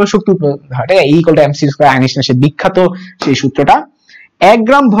থেকে কি পরিমাণ শক্তি উৎপন্ন হয়, এটা E = mc2 আইনস্টাইনের বিখ্যাত সেই সূত্রটা। 1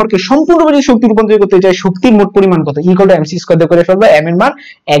 গ্রাম ভরকে সম্পূর্ণভাবে শক্তি রূপান্তরিত করতে চাই, শক্তির মোট পরিমাণ কত, E = mc2 দিয়ে করে ফেলবা, m এর মান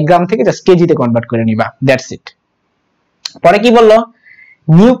 1 গ্রাম থেকে জাস্ট কেজিতে কনভার্ট করে নিবা, দ্যাটস ইট। পরে কি বললো,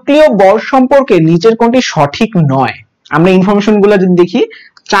 নিউক্লিয় বল সম্পর্কে নিচের কোনটি সঠিক নয়। আমরা ইনফরমেশন গুলো যদি দেখি,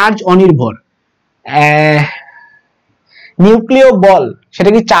 চার্জ অনির্ভর, নিউক্লিয় বল সেটা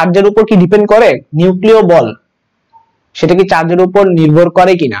কি চার্জের উপর কি ডিপেন্ড করে, নিউক্লিয় বল সেটা কি চার্জের উপর নির্ভর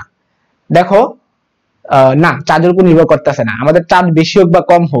করে কিনা। দেখো না, চার্জের উপর নির্ভর করতেছে না। আমাদের চার্জ বেশি হোক বা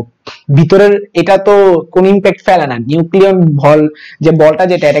কম হোক, ভিতরের এটা তো কোন ইম্প্যাক্ট ফেলে না। নিউক্লিয়ন বল যে বলটা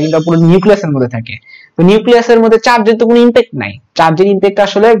যেটা, এটা কিন্তু পুরো নিউক্লিয়াসের মধ্যে থাকে। তো নিউক্লিয়াসের মধ্যে চার্জের তো কোনো ইম্প্যাক্ট নাই, চার্জের ইম্প্যাক্ট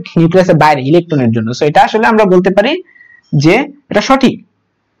আসলে নিউক্লিয়াসের বাইরে ইলেকট্রনের জন্য। সো এটা আসলে আমরা বলতে পারি যে এটা সঠিক,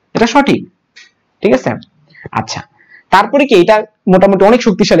 এটা সঠিক। ঠিক আছে, আচ্ছা, তারপরে কি এটা মোটামুটি অনেক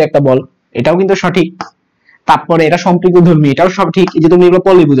শক্তিশালী একটা বল, এটাও কিন্তু সঠিক। তারপরে এটা সম্পৃক্তধর্মী, এটাও সঠিক। এই যে তুমি এগুলো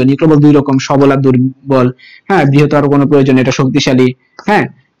পড়লেই বুঝো, নিউক্লিয় বল দুই রকম, সবল আর দুর্বল। হ্যাঁ, বৃহত্তর কোনো প্রয়োজন, এটা শক্তিশালী। হ্যাঁ,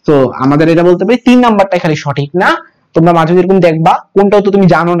 তো আমাদের এটা বলতে পারি 3 নাম্বারটা খালি সঠিক না। তোমরা মাঝে এরকম দেখবা কোনটাও তো তুমি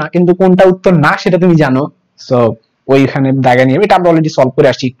জানো না, কিন্তু কোনটা উত্তর না সেটা তুমি জানো। সো ওইখানে জায়গা নিয়ে এটা আমরা অলরেডি সলভ করে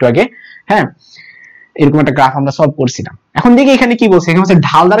আসছি একটু আগে। হ্যাঁ, এরকম একটা গ্রাফ আমরা সলভ করছিলাম। এখন দেখি এখানে কি বলছে, এখানে হচ্ছে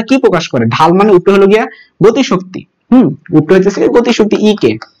ঢাল দ্বারা কি প্রকাশ করে। ঢাল মানে উপরে হলো গিয়া গতিশক্তি, উপরে হচ্ছে গতিশক্তি ই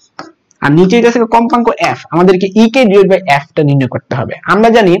কে। আর নিচে আছে কম্পাঙ্ক f, আমাদেরকে e K divide by f টা নির্ণয় করতে হবে। আমরা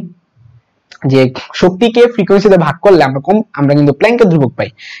জানি যে শক্তিকে ফ্রিকোয়েন্সিতে ভাগ করলে আমরা কিন্তু প্ল্যাঙ্কের ধ্রুবক পাই।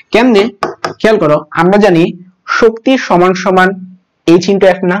 কেমনে? খেয়াল করো, আমরা জানি শক্তি সমান সমান h ইনটু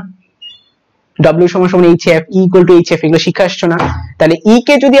f না, w সমান সমান hf, e equal to hf, এগুলো শিক্ষা আসছো না? তাহলে e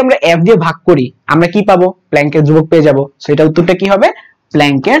কে যদি আমরা f দিয়ে ভাগ করি আমরা কি পাবো? প্ল্যাঙ্কের ধ্রুবক পেয়ে যাব। সো এটা উত্তরটা কি হবে?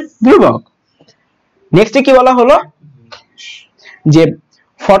 প্ল্যাঙ্কের ধ্রুবক। নেক্সট কি বলা হলো যে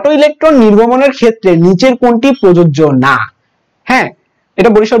ফটো ইলেকট্রন নির্গমনের ক্ষেত্রে নিচের কোনটি প্রযোজ্য না? হ্যাঁ, এটা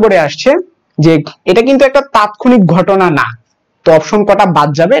বরিশাল বোর্ডে আসছে যে এটা কিন্তু একটা তাৎক্ষণিক ঘটনা না। তো অপশন কটা বাদ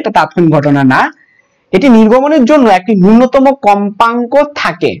যাবে? এটা তাৎক্ষণিক ঘটনা না, এটি নির্গমনের জন্য একটি ন্যূনতম কম্পাঙ্ক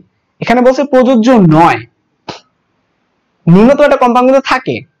থাকে। এখানে বলছে প্রযোজ্য নয়, ন্যূনতম একটা কম্পাঙ্ক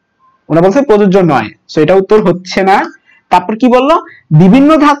থাকে, ওরা বলছে প্রযোজ্য নয়। সো এটা উত্তর হচ্ছে না। তারপর কি বললো? বিভিন্ন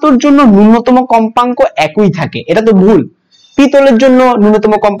ধাতুর জন্য ন্যূনতম কম্পাঙ্ক একই থাকে, এটা তো ভুল। পিতলের জন্য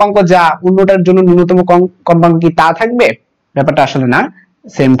ন্যূনতম কম্পাঙ্ক যা, অন্যটার জন্য ন্যূনতম কম্পাঙ্ক কি তা থাকবে? ব্যাপারটা আসলে না,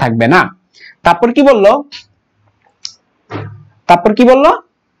 সেম থাকবে না। তারপর কি বললো?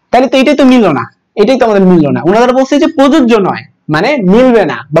 তাহলে তো এটাই তো মিলল না, এটাই তো আমাদের মিলল না। ওনারা বলছে যে প্রযোজ্য নয়, মানে মিলবে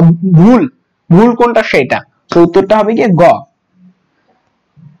না বা ভুল। ভুল কোনটা সেটা, তো উত্তরটা হবে কি গ।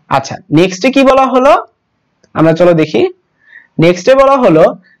 আচ্ছা, নেক্সটে কি বলা হলো আমরা চলো দেখি। নেক্সটে বলা হলো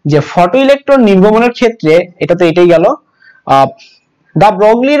যে ফটো ইলেকট্রন নির্গমনের ক্ষেত্রে, এটা তো এটাই গেল। দা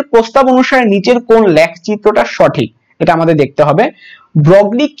ব্রগলির প্রস্তাব অনুসারে নিচের কোন লেখচিত্রটা সঠিক, এটা আমাদের দেখতে হবে।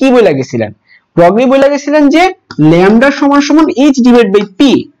 ব্রগলি কি বলে গেছিলেন? ব্রগলি বলে গেছিলেন যে ল্যামডা সমান সমান h ডিভাইড বাই p,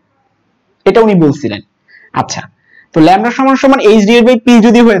 এটা উনি বলছিলেন। আচ্ছা, তো ল্যামডা সমান সমান h ডিভাইড বাই p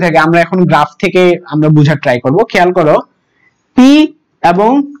যদি হয়ে থাকে, আমরা এখন গ্রাফ থেকে আমরা বোঝার ট্রাই করব। খেয়াল করো, p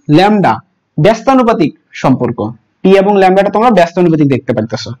এবং ল্যামডা ব্যস্তানুপাতিক সম্পর্ক, p এবং ল্যামডাটা তোমরা ব্যস্তানুপাতিক দেখতে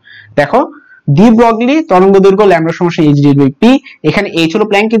পারতেছো। দেখো, ডি ব্রগলি তরঙ্গ দৈর্ঘ্য ল্যামডা সমান h ডিভাইড বাই p, এখানে h হলো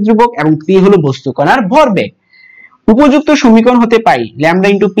প্ল্যাঙ্কের ধ্রুবক এবং p হলো বস্তু কণার ভরবেগ। উপযুক্ত সমীকরণ হতে পাই ল্যামডা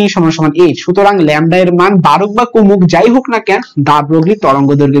ইনটু p সমান সমান h। সুতরাং ল্যামডা এর মান বাড়ুক বা কমুক যাই হোক না কেন, দা ব্রগলি তরঙ্গ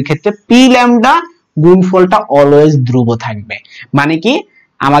দৈর্ঘ্যের ক্ষেত্রে p ল্যামডা গুণফলটা অলওয়েজ ধ্রুব থাকবে। মানে কি,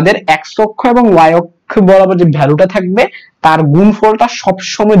 আমাদের x অক্ষ এবং y অক্ষ বরাবর যে ভ্যালুটা থাকবে তার গুণফলটা সব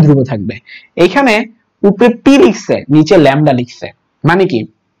সময় ধ্রুব থাকবে। এখানে উপরে p লিখছে, নিচে ল্যামডা লিখছে, মানে কি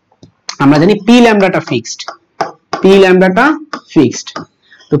আমরা জানি p ল্যামডাটা ফিক্সড, p ল্যামডাটা ফিক্সড।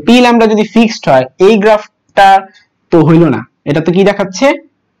 তো p ল্যামডা যদি ফিক্সড হয়, এই গ্রাফটা তো হইল না, এটা তো কি দেখাচ্ছে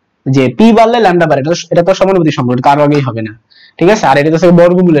যে p বাড়লে ল্যামডা বাড়ে, এটা তো সমানুপাতিক সম্পর্ক, তার আগেই হবে না, ঠিক আছে? আর এটা তো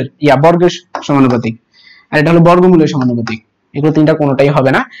বর্গমূলের বর্গের সমানুপাতিক, আর এটা হলো বর্গমূলের সমানুপাতিক, এগুলো তিনটা কোনোটাই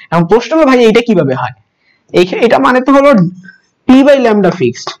হবে না। এখন প্রশ্ন হলো ভাই এটা কিভাবে হয়? এটা মানে তো হলো p বাই ল্যামডা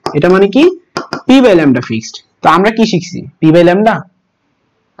ফিক্সড, এটা মানে কি p বাই ল্যামডা ফিক্সড। তো আমরা কি শিখছি? p বাই ল্যামডা,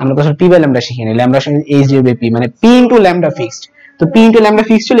 আমরা তো p বাই ল্যামডা শিখিনি, ল্যামডা সমান h ডিভাইড বাই p, মানে p ইনটু ল্যামডা ফিক্সড। তো p ইনটু ল্যামডা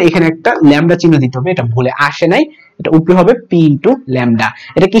ফিক্সড হলে এখানে একটা ল্যামডা চিহ্ন দিতে হবে, এটা ভুলে আসে নাই, এটা উপরে হবে p ইনটু ল্যামডা।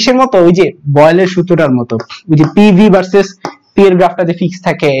 এটা কিসের মতো? ওই যে বয়েলের সূত্রটার মতো, ওই যে pv ভার্সেস p এর গ্রাফটা যে ফিক্স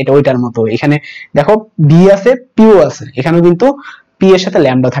থাকে, এটা ওইটার মতো। এখানে দেখো b আছে, p ও আছে, এখানেও কিন্তু p এর সাথে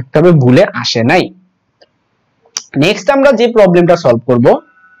ল্যামডা থাকতে হবে, ভুলে আসে নাই। নেক্সট আমরা যে প্রবলেমটা সলভ করব,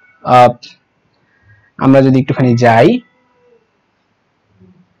 আমরা যদি একটুখানি যাই,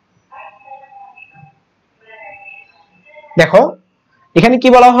 দেখো এখানে কি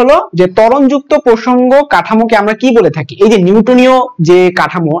বলা হলো যে ত্বরণযুক্ত প্রসঙ্গ কাঠামোকে আমরা কি বলে থাকি? এই যে নিউটনীয় যে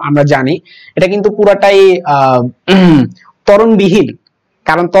কাঠামো আমরা জানি, এটা কিন্তু পুরাটাই ত্বরণবিহীন,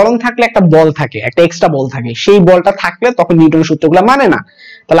 কারণ ত্বরণ থাকলে একটা বল থাকে, একটা এক্সট্রা বল থাকে, সেই বলটা থাকলে তখন নিউটনের সূত্রগুলো মানে না।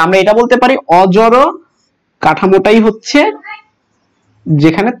 তাহলে আমরা এটা বলতে পারি অজড় কাঠামোটাই হচ্ছে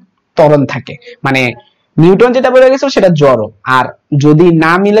যেখানে ত্বরণ থাকে, মানে নিউটন যেটা বলে গেছিল সেটা জড়, আর যদি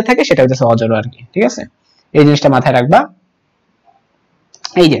না মিলে থাকে সেটা হচ্ছে অজড় আর কি, ঠিক আছে? এই জিনিসটা মাথায় রাখবা।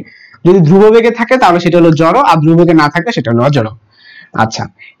 এই যে যদি ধ্রুববেগে থাকে তাহলে সেটা হলো জড়, আর ধ্রুববেগে না থাকে সেটা হলো অজড়। আচ্ছা,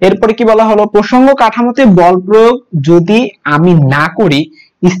 এরপরে কি বলা হলো? প্রসঙ্গ কাঠামোতে বল প্রয়োগ যদি আমি না করি,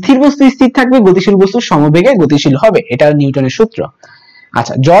 স্থির বস্তু স্থির থাকবে, গতিশীল বস্তু সমবেগে গতিশীল হবে, এটা নিউটনের সূত্র।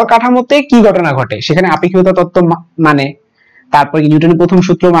 আচ্ছা, জড় কাঠামোতে কি ঘটনা ঘটে? সেখানে আপেক্ষিকতা তত্ত্ব মানে, তারপর নিউটনের প্রথম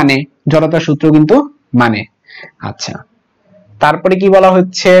সূত্র মানে, জড়তার সূত্র কিন্তু মানে। আচ্ছা, তারপরে কি বলা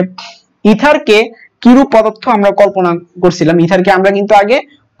হচ্ছে? ইথারকে কিরূপ পদার্থ আমরা কল্পনা করছিলাম? ইথারকে আমরা কিন্তু আগে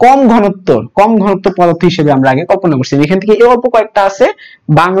কম ঘনত্ব পদার্থ হিসেবে আমরা আগে কল্পনা করছিলাম। এখান থেকে এই অল্প কয়েকটা আছে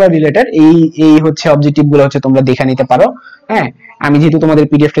বাংলা রিলেটেড, এই হচ্ছে অবজেক্টিভ গুলো হচ্ছে তোমরা দেখে নিতে পারো। হ্যাঁ, আমি যেহেতু তোমাদের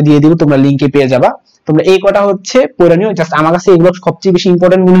পিডিএফটা দিয়ে দিব, তোমরা লিংকে পেয়ে যাবা, তোমরা এই কটা হচ্ছে পড়ে নিও। জাস্ট আমার কাছে এগুলো সবচেয়ে বেশি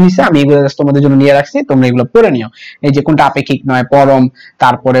ইম্পর্টেন্ট মনে হয়েছে, আমি এগুলো জাস্ট তোমাদের জন্য নিয়ে রাখছি, তোমরা এগুলো পড়ে নিও। এই যে কোনটা আপেক্ষিক নয়, পরম,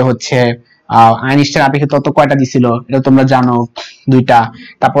 তারপরে হচ্ছে আইনস্টাইন আপেক্ষিক তত্ত্ব কয়টা দিছিল এটা তোমরা জানো, 2টা।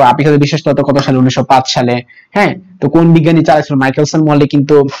 তারপর আপেক্ষিক বিশেষ তত্ত্ব কত সালে? 1905 সালে। হ্যাঁ, তো কোন বিজ্ঞানী চালাইছিল? মাইকেলসন মডেল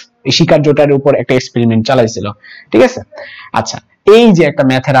কিন্তু এই শিকার্যটার উপর একটা এক্সপেরিমেন্ট চালাইছিল, ঠিক আছে। আচ্ছা, এই যে একটা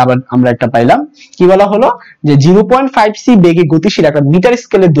ম্যাথের আবার আমরা একটা পাইলাম, কি বলা হলো যে 0.5 সি বেগে গতিশীল একটা মিটার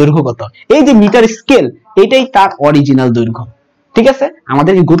স্কেলের দৈর্ঘ্য কত। এই যে মিটার স্কেল, এটাই তার অরিজিনাল দৈর্ঘ্য, ঠিক আছে।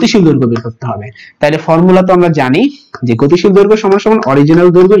 আমাদেরকে গতিশীল দৈর্ঘ্য বের করতে হবে। তাহলে ফর্মুলা তো আমরা জানি যে গতিশীল দৈর্ঘ্য সমান সমান অরিজিনাল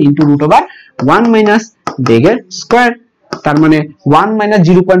দৈর্ঘ্য ইনটু √1 মাইনাস বেগের স্কয়ার, তার মানে 1 মাইনাস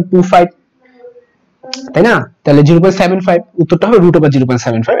 0.25, তাই না? তাহলে 0.75, উত্তরটা হবে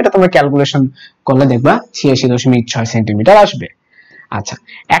 √0.75। এটা তোমরা ক্যালকুলেশন করলে দেখবা 86.6 সেন্টিমিটার আসবে। আচ্ছা,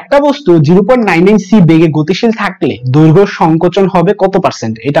 একটা বস্তু 0.99 সি বেগে গতিশীল থাকলে দৈর্ঘ্য সংকোচন হবে কত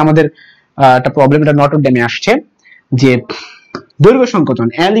পার্সেন্ট? এটা আমাদের একটা প্রবলেম, এটা নটরডেমে আসছে যে দৈর্ঘ্য সংকোচন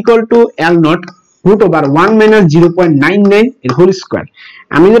L = L naught √1 minus 0.99 এর হোল স্কয়ার।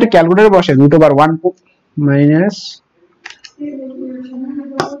 আমি যদি ক্যালকুলেটরে বসে √1 মাইনাস,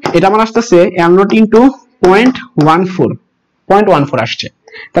 এটা আমার আসছে L naught into 0.14 আসছে।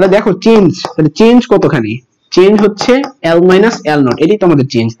 তাহলে দেখো চেঞ্জ, তাহলে চেঞ্জ কতখানি? চেঞ্জ হচ্ছে L minus L naught, এটাই তো আমাদের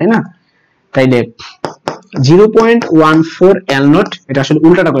চেঞ্জ, তাই না? তাইলে 0.14 L naught, এটা আসলে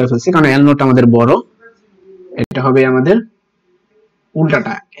উল্টাটা করে ফেলছি কারণ L naught আমাদের বড়, এটা হবে আমাদের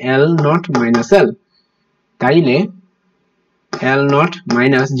উল্টাটা L naught minus L, তাইলে L naught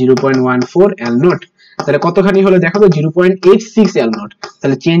minus 0.14 L naught, তাহলে কতখানি হলো দেখো তো 0.86 L naught,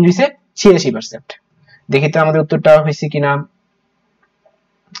 তাহলে চেঞ্জ হইছে 86%। দেখি তো আমাদের উত্তরটা হইছে কিনা।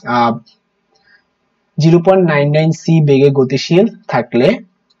 0.99 সি বেগে গতিশীল থাকলে,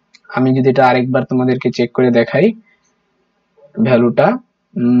 আমি যদি এটা আরেকবার তোমাদেরকে চেক করে দেখাই, ভ্যালুটা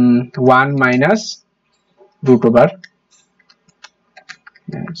 1 মাইনাস √1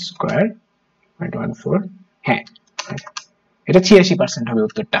 স্কয়ার 0.14, হ্যাঁ এটা 86% হবে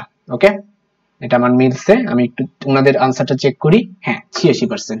উত্তরটা। ওকে, এটা আমার মিলছে। আমি একটু ওনাদের আনসারটা চেক করি, হ্যাঁ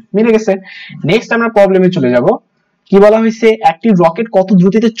 86% মিলে গেছে। নেক্সট আমরা প্রবলেমে চলে যাব। কি বলা হয়েছে, একটি রকেট কত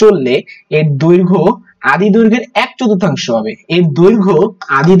দ্রুতিতে চললে এর দৈর্ঘ্য আদি দৈর্ঘ্যের 1/4 হবে। এর দৈর্ঘ্য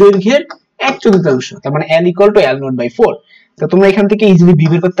আদি দৈর্ঘ্যের 1/4, তার মানে L = L naught by 4। তো তোমরা এখান থেকে ইজিলি বি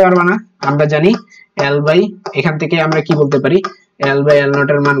বের করতে পারবা না? আমরা জানি L বাই, এখান থেকে আমরা কি বলতে পারি, L বাই L naught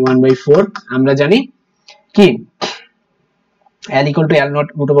এর মান 1/4। আমরা জানি কি L = L naught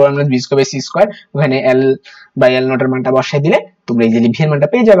 √1 b square by c square, ওখানে L বাই L naught এর মানটা বসায় দিলে তোমরা ইজিলি ভি এর মানটা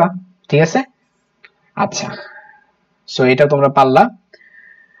পেয়ে যাবা, ঠিক আছে। আচ্ছা, সো এটা তোমরা পারলা।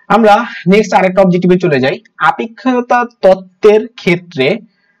 আমরা নেক্সট আরেকটা অবজেক্টিভে চলে যাই। আপেক্ষিকতা তত্ত্বের ক্ষেত্রে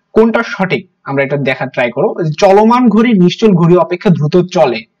কোনটা সঠিক আমরা এটা দেখার ট্রাই করব। চলমান ঘড়ি নিশ্চল ঘড়ি অপেক্ষা দ্রুত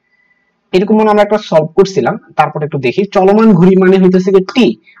চলে, এরকম মনে আমরা একটা সলভ করছিলাম। তারপর একটু দেখি, চলমান ঘড়ি মানে হইতেছে কি টি,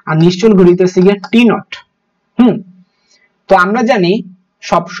 আর নিশ্চল ঘড়ি হইতেছে কি টি নট। তো আমরা জানি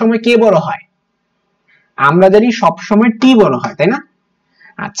সব সময় কে বড় হয়? আমরা জানি সব সময় টি বড় হয়, তাই না?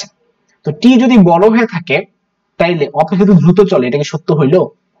 আচ্ছা, তো টি যদি বড় হয়ে থাকে তাইলে অপেক্ষাকৃত দ্রুত চলে, এটা কি সত্য হইলো?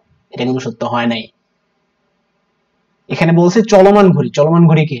 এটা কিন্তু সত্য হয় নাই। এখানে বলছে চলমান ঘড়ি, চলমান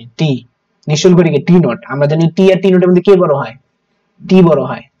ঘড়িকে টি, নিশ্চল ঘড়িকে টি নট। আমরা জানি টি আর টি নটের মধ্যে কে বড় হয়? টি বড়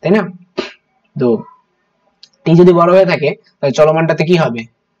হয়, তাই না? তো টি যদি বড় হয়ে থাকে তাহলে চলমানটাতে কি হবে?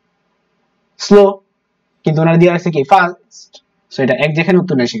 স্লো, কিন্তু ওনার দিয়ে আছে কি ফাস্ট। সো এটা এক যেখানে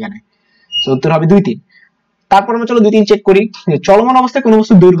উত্তর নেই সেখানে, সো উত্তর হবে 2, 3। তারপর আমরা চলো 2, 3 চেক করি। চলমান অবস্থায় কোন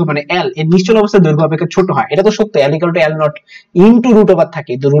বস্তুর দৈর্ঘ্য মানে L এর নিশ্চল অবস্থায় দৈর্ঘ্য অপেক্ষা ছোট হয়, এটা তো সত্য। L = L naught ইনটু √1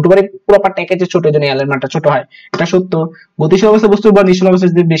 থাকে, তো √1 এর পুরো পার্টটা একের চেয়ে ছোট, এজন্য L এর মানটা ছোট হয়, এটা সত্য। গতিশীল অবস্থায় বস্তুর ভর নিশ্চল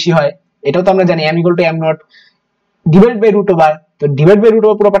অবস্থায় যদি বেশি হয়, এটাও তো আমরা জানি M = M naught divide by √1, তো ডিভাইড বাই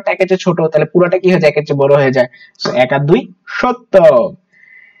 √1 পুরো পার্টটা একের চেয়ে ছোট, তাহলে পুরোটা কি হয়ে যায়? একের চেয়ে বড় হয়ে যায়। সো 1 আর 2 সত্য।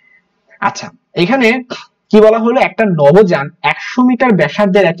 আচ্ছা, এখানে কি বলা হলো, একটা নভোযান 100 মিটার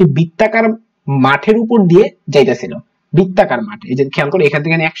ব্যাসার্ধের একটি বৃত্তাকার মাঠের উপর দিয়ে যাইতেছিল। বৃত্তাকার মাঠ, এই যে খেয়াল করো, এখান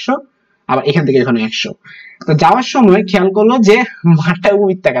থেকে 100, আবার এখান থেকে এখানে 100। তো যাওয়ার সময় খেয়াল করলো যে মাঠটা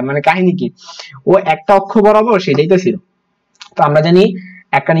উপবৃত্তাকার, মানে কাহিনী কি, ও একটা অক্ষ বরাবর সে যাইতেছিল। তো আমরা জানি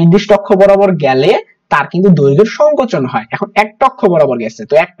একটা নির্দিষ্ট অক্ষ বরাবর গেলে তার কিন্তু দৈর্ঘ্যের সংকোচন হয়। এখন একটা অক্ষ বরাবর গেছে,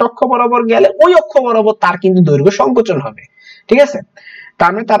 তো একটা অক্ষ বরাবর গেলে ওই অক্ষ বরাবর তার কিন্তু দৈর্ঘ্য সংকোচন হবে, ঠিক আছে। তার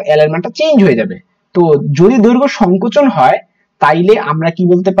মানে তার L এর মানটা চেঞ্জ হয়ে যাবে। তো যদি দৈর্ঘ্য সংকোচন হয় তাইলে আমরা কি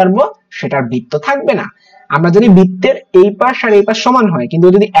বলতে পারবো, সেটার বৃত্ত থাকবে না। আমরা যদি বৃত্তের এই পাশ আর এই পাশ সমান হয়, কিন্তু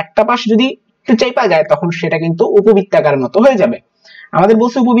যদি একটা পাশ যদি একটু চাইপা যায়, তখন সেটা কিন্তু উপবৃত্তাকার মতো হয়ে যাবে। আমাদের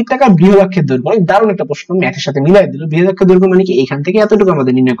বলছে উপবৃত্তাকার বৃহদাক্ষের দৈর্ঘ্য, অনেক দারুণ একটা প্রশ্ন, ম্যাথের সাথে মিলাই দিল। বৃহদাক্ষের দৈর্ঘ্য মানে কি, এখান থেকে এতটুকু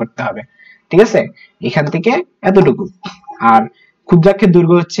আমাদের নির্ণয় করতে হবে, ঠিক আছে, এখান থেকে এতটুকু। আর ক্ষুদ্রাক্ষের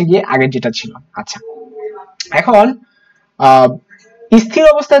দৈর্ঘ্য হচ্ছে গিয়ে আগের যেটা ছিল। আচ্ছা, এখন স্থির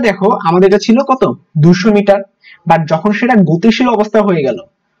অবস্থায় দেখো আমাদের এটা ছিল কত, 200 মিটার। বাট যখন সেটা গতিশীল অবস্থা হয়ে গেল,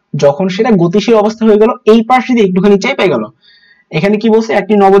 যখন সেটা গতিশীল অবস্থা হয়ে গেল, এই পাশ যদি একটুখানি চাইপা গেল, এখানে কি বলছে,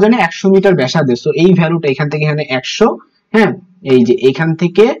 একটি নভোযানে 100 মিটার ব্যাসার্ধে, সো এই ভ্যালুটা এখান থেকে এখানে 100, হ্যাঁ, এই যে এখান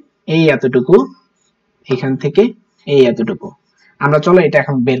থেকে এই এতটুকু, এখান থেকে এই এতটুকু। আমরা চলো এটা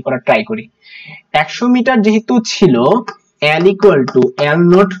এখন বের করার ট্রাই করি। 100 মিটার যেহেতু ছিল, L equal to L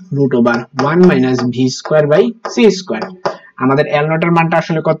naught root over 1 minus v square by c square। আমাদের L naught এর মানটা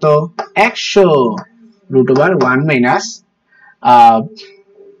আসলে কত? 100 root over 1 minus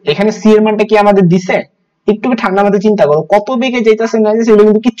এখানে c এর মানটা কি আমাদের দিছে? একটু ঠান্ডা মাথায় চিন্তা করো, কত বেগে যাইতাছে না যাইতাছে সেটা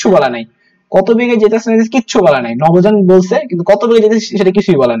কিন্তু কিচ্ছু বলা নাই। কত বেগে যেতেছে না কিচ্ছু বলা নাই, নবজান বলছে কিন্তু কত বেগে যেতেছে সেটা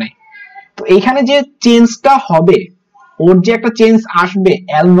কিছুই বলা নাই। তো এইখানে যে চেঞ্জটা হবে, ওর যে একটা চেঞ্জ আসবে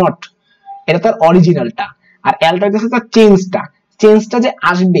L নট, এটা তার অরিজিনালটা, আর Lটা হচ্ছে তার চেঞ্জটা। চেঞ্জটা যে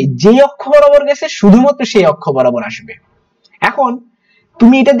আসবে যে অক্ষ বরাবর গেছে শুধুমাত্র সেই অক্ষ বরাবর আসবে। এখন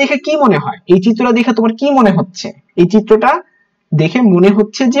তুমি এটা দেখে কি মনে হয়, এই চিত্রটা দেখে তোমার কি মনে হচ্ছে? এই চিত্রটা দেখে মনে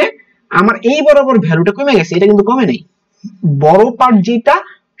হচ্ছে যে আমার এই বরাবর ভ্যালুটা কমে গেছে, এটা কিন্তু কমে নেই। বড় পার্ট যেটা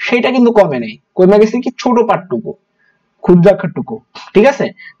সেটা কিন্তু কমে নেই, কমে গেছে কি ছোট পার্টটুকু, ক্ষুদ্রাক্ষরটুকু। ঠিক আছে,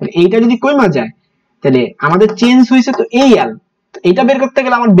 এইটা যদি কমে যায় তাহলে আমাদের চেঞ্জ হয়েছে তো এই L, তো এটা বের করতে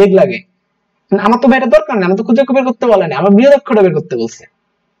গেলে আমার বেগ লাগে। আমার তো এটা দরকার না, আমার তো ক্ষুদ্রাক্ষর বের করতে বলে না, আমার বৃহদাক্ষরটা বের করতে বলছে।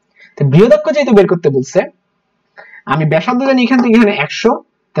 তো বৃহদাক্ষর যেহেতু বের করতে বলছে, আমি ব্যাসার্ধ জানি এখান থেকে এখানে 100,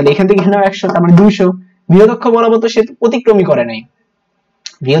 তাহলে এখান থেকে এখানে 100, তার মানে 200। বৃহদাক্ষ বরাবর তো সে অতিক্রমই করে নাই,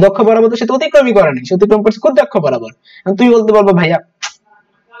 বৃহদাক্ষ বরাবর তো সে অতিক্রমই করে নাই, সে অতিক্রম করছে ক্ষুদ্রাক্ষ বরাবর। তুই বলতে পারবো ভাইয়া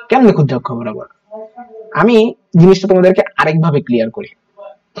কেমনে ক্ষুদ্রাক্ষ বরাবর? আমি জিনিসটা তোমাদেরকে আরেকভাবে ক্লিয়ার করি।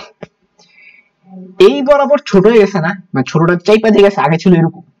 এই বরাবর ছোট হয়ে গেছে না, মানে ছোটটা চাইপা দিয়ে গেছে, আগে ছিল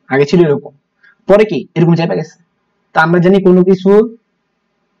এরকম, আগে ছিল এরকম, পরে কি এরকম চাইপা গেছে। তা আমরা জানি কোনো কিছু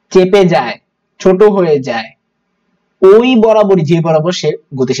চেপে যায়, ছোট হয়ে যায় ওই বরাবরই যে বরাবর সে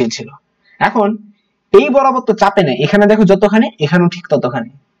গতিশীল ছিল। এখন এই বরাবর তো চাপে নাই, এখানে দেখো যতখানি, এখানেও ঠিক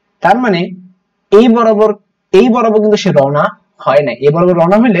ততখানি। তার মানে এই বরাবর কিন্তু সে রওনা হয় না। এই বরাবর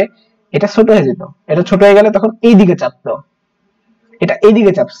রওনা হইলে এটা ছোট হয়ে যেত, এটা ছোট হয়ে গেলে তখন এই দিকে চাপতো, এটা এই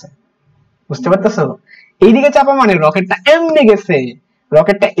দিকে চাপছে। বুঝতে পারতেছো? এইদিকে চাপা মানে রকেটটা এমনি গেছে,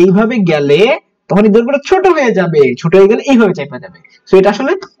 রকেটটা এইভাবে গেলে তখন এই দৈর্ঘ্যটা ছোট হয়ে যাবে, ছোট হয়ে গেলে এইভাবে চাপা যাবে। তো এটা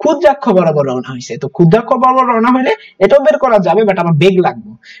আসলে ক্ষুদ্রাক্ষ বরাবর রওনা হয়েছে। তো ক্ষুদ্রাক্ষ বরাবর রওনা হইলে এটাও বের করা যাবে, বাট আমার বেগ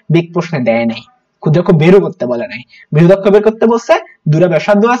লাগবে। বেগ প্রশ্নে দেয় নাই, ক্ষুদ্রাক্ষ বেরও করতে বলে নাই, বৃহদাক্ষ বের করতে বলছে। দুটা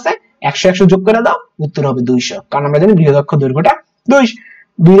ব্যাসার্ধ আছে, 100 যোগ করে দাও, উত্তর হবে 200। কারণ আমরা জানি বৃহদাক্ষ দৈর্ঘ্যটা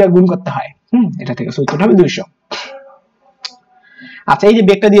 2 গুণ করতে হয়, এটা থেকে উত্তরটা হবে 200। আচ্ছা, এই যে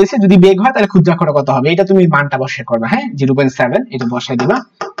বেগটা দিয়েছে, যদি বেগ হয় তাহলে ক্ষুদ্রাক্ষরটা কত হবে, এটা তুমি মানটা বসিয়ে করবে। হ্যাঁ, 0.7 এটা বসাই দিবা,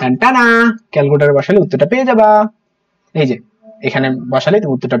 টানা ক্যালকুলেটরে বসালে উত্তরটা পেয়ে যাবা। এই যে এখানে বসালে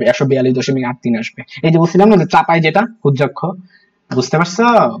তুমি উত্তরটা 142.83 আসবে। এই যে বলছিলাম না যে চাপায় যেটা ক্ষুদ্রাক্ষর, বুঝতে পারছো?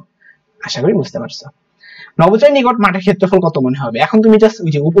 আশা করি বুঝতে পারছো। নবচয় নিকট মাঠের ক্ষেত্রফল কত মনে হবে? এখন তুমি জাস্ট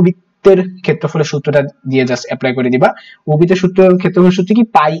ওই যে উপবৃত্তের ক্ষেত্রফলের সূত্রটা দিয়ে জাস্ট অ্যাপ্লাই করে দিবা। উপবৃত্তের সূত্র, ক্ষেত্রফলের সূত্র কি?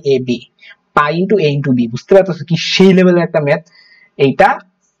 পাই A B, pi into a into B. বুঝতে পারছো কি সেই লেভেলের একটা ম্যাথ এইটা,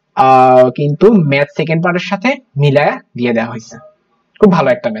 কিন্তু ম্যাথ সেকেন্ড পার্টের সাথে মিলায়া দিয়ে দেওয়া হয়েছে, খুব ভালো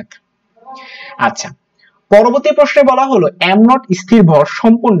একটা ম্যাথ। আচ্ছা, পরবর্তী প্রশ্নে বলা হলো এম নট স্থির ভর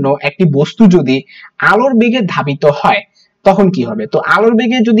সম্পন্ন একটি বস্তু যদি আলোর বেগে ধাবিত হয় তখন কি হবে? তো আলোর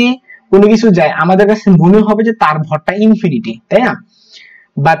বেগে যদি কোনো কিছু যায় আমাদের কাছে মনে হবে যে তার ভরটা ইনফিনিটি, তাই না?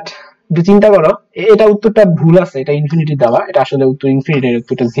 বাট একটু চিন্তা করো, এটা উত্তরটা ভুল আছে, এটা ইনফিনিটি দেওয়া, এটা আসলে উত্তর ইনফিনিটি,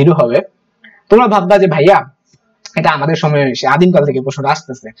 উত্তরটা 0 হবে। তোমরা ভাববা যে ভাইয়া এটা আমাদের সময় আদিমকাল থেকে প্রশ্ন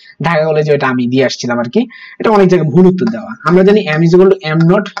আসতেছে, ঢাকা কলেজে এটা আমি দিয়ে আসছিলাম আর কি। এটা অনেক জায়গায় ভুল উত্তর দেওয়া। আমরা জানি m is equal to m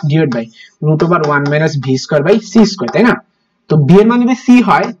naught divided by root over 1 minus v square by c square, তাই না? তো b এর মান যদি c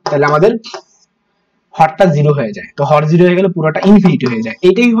হয় তাহলে আমাদের হরটা 0 হয়ে যায়, তো হর 0 হয়ে গেলে পুরোটা ইনফিনিটি হয়ে যায়।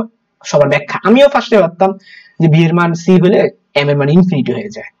 এটাই সবার ব্যাখ্যা। আমিও ফার্স্টে ভাবতাম যে b এর মান c হলে m এর মান ইনফিনিটি হয়ে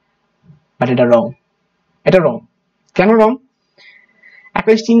যায়, বাট এটা রং। এটা রং। কেন রং?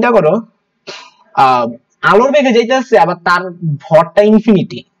 একটা চিন্তা করো, আলোর বেগে যাইতেছে আবার তার ভরটা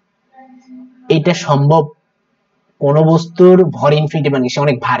ইনফিনিটি, এটা সম্ভব? কোন বস্তুর ভর ইনফিনিটি মানে সে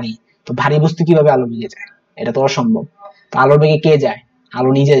অনেক ভারী, তো ভারী বস্তু কিভাবে আলো বেগে যায়? এটা তো অসম্ভব। তো আলোর বেগে কে যায়? আলো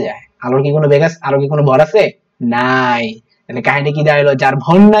নিজে যায়। আলোর কি কোনো বেগ আছে? আলোর কি কোনো ভর আছে? নাই। তাহলে কাহিনী কি দাঁড়ালো? যার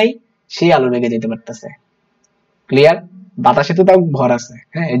ভর নাই সে আলোর বেগে যেতে পারতেছে। ক্লিয়ার? বাতাসে তো তার ভর আছে,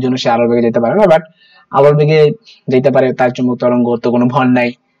 হ্যাঁ, এর জন্য সে আলোর বেগে যেতে পারে না, বাট আলোর বেগে যেতে পারে তার চুম্বক তরঙ্গ, ওর তো কোনো ভর নাই।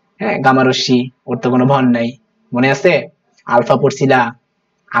 হ্যাঁ, গামা রশ্মি, ওর তো কোনো ভর নাই। মনে আছে আলফা পড়ছিলা,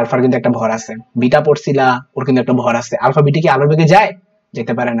 আলফার কিন্তু একটা ভর আছে। বিটা পড়ছিলা, ওর কিন্তু একটা ভর আছে। আলফা বিটা কি আলোর বেগে যায়?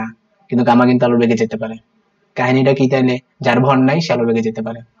 যেতে পারে না, কিন্তু গামা কিন্তু আলোর বেগে যেতে পারে। কাহিনীটা কি তাইলে? যার ভর নাই সে আলোর বেগে যেতে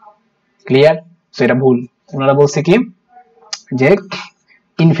পারে। ক্লিয়ার? সো এটা ভুল। ওনারা বলছে কি যে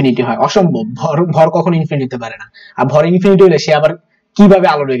ইনফিনিটি হয়, অসম্ভব। ভর কখনো ইনফিনিটি হতে পারে না। আর ভর ইনফিনিটি হলে সে আবার কিভাবে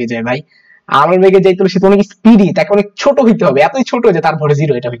আলোর বেগে যায় ভাই? আলোর বেগে যাইতে হলে সে তো অনেক স্পিডি, তাকে অনেক ছোট হইতে হবে, এতই ছোট যে তার ভরে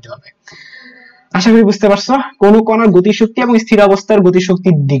 0 এটা হইতে হবে। আশা করি বুঝতে পারছো। কোন কণার গতিশক্তি এবং স্থির অবস্থার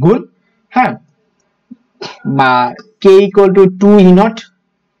গতিশক্তির দ্বিগুণ, হ্যাঁ, বা K equal to 2 E not.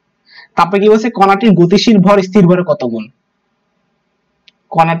 তারপরে কি বলছে, কণাটির গতিশীল ভর স্থির ভরের কত গুণ।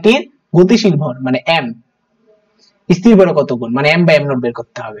 কণাটির গতিশীল ভর মানে এম, স্থির ভরের কত গুণ মানে এম বাই এম নট বের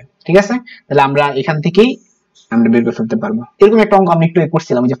করতে হবে। ঠিক আছে, তাহলে আমরা এখান থেকেই আমরা বের করে ফেলতে পারবো। এরকম একটা অঙ্ক আমি একটু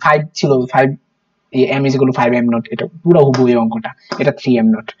করছিলাম, যে 5 ছিল, 5 m is equal to 5 m not, এটা পুরো হুবহু এই অঙ্কটা, এটা 3 m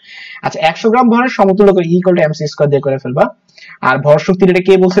নট। আচ্ছা 100 গ্রাম ভরের সমতুল্য করে E equal to mc square দিয়ে করে ফেলবা। আর ভর শক্তির এটা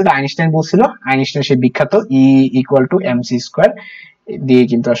কে বলছিল, এটা আইনস্টাইন বলছিল। আইনস্টাইন সেই বিখ্যাত E equal to mc square দিয়ে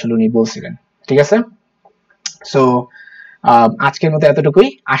কিন্তু আসলে উনি বলছিলেন। ঠিক আছে, সো আজকের মতো এতটুকুই।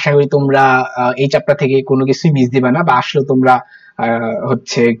 আশা করি তোমরা এই চ্যাপ্টার থেকে কোনো কিছুই মিস দিবা না, বা আসলে তোমরা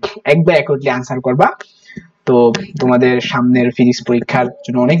হচ্ছে একবার অ্যাকুরেটলি আনসার করবা। তো তোমাদের সামনের ফিজিক্স পরীক্ষার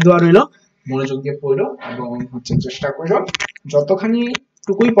জন্য অনেক দোয়া রইলো, মনোযোগ দিয়ে পড়ো এবং হচ্ছে চেষ্টা করো যতখানি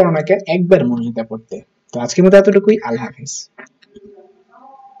টুকুই পড়ো না কেন একবার মনোযোগ দিয়ে পড়তে। তো আজকের মতো এতটুকুই, আল্লাহ হাফেজ।